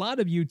nowadays. A lot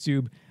of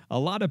YouTube, a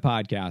lot of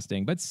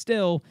podcasting, but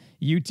still,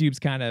 YouTube's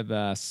kind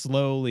of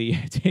slowly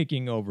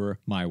taking over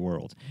my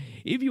world.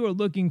 If you are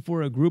looking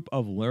for a group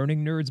of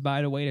learning nerds,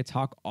 by the way, to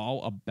talk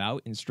all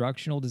about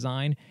instructional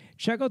design,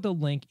 check out the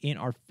link in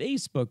our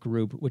Facebook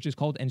group, which is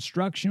called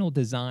Instructional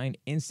Design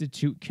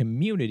Institute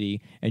Community,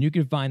 and you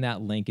can find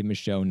that link in the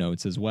show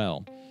notes as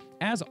well.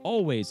 As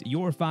always,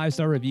 your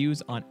 5-star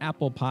reviews on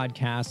Apple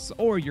Podcasts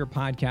or your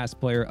podcast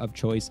player of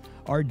choice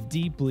are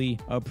deeply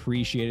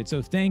appreciated.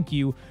 So thank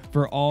you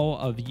for all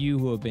of you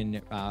who have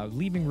been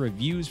leaving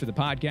reviews for the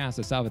podcast.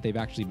 I saw that they've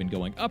actually been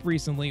going up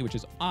recently, which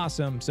is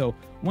awesome. So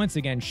once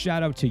again,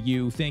 shout out to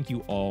you. Thank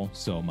you all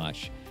so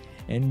much.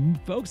 And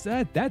folks,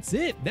 that's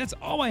it. That's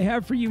all I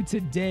have for you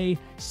today.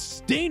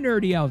 Stay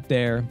nerdy out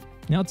there,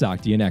 and I'll talk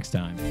to you next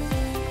time.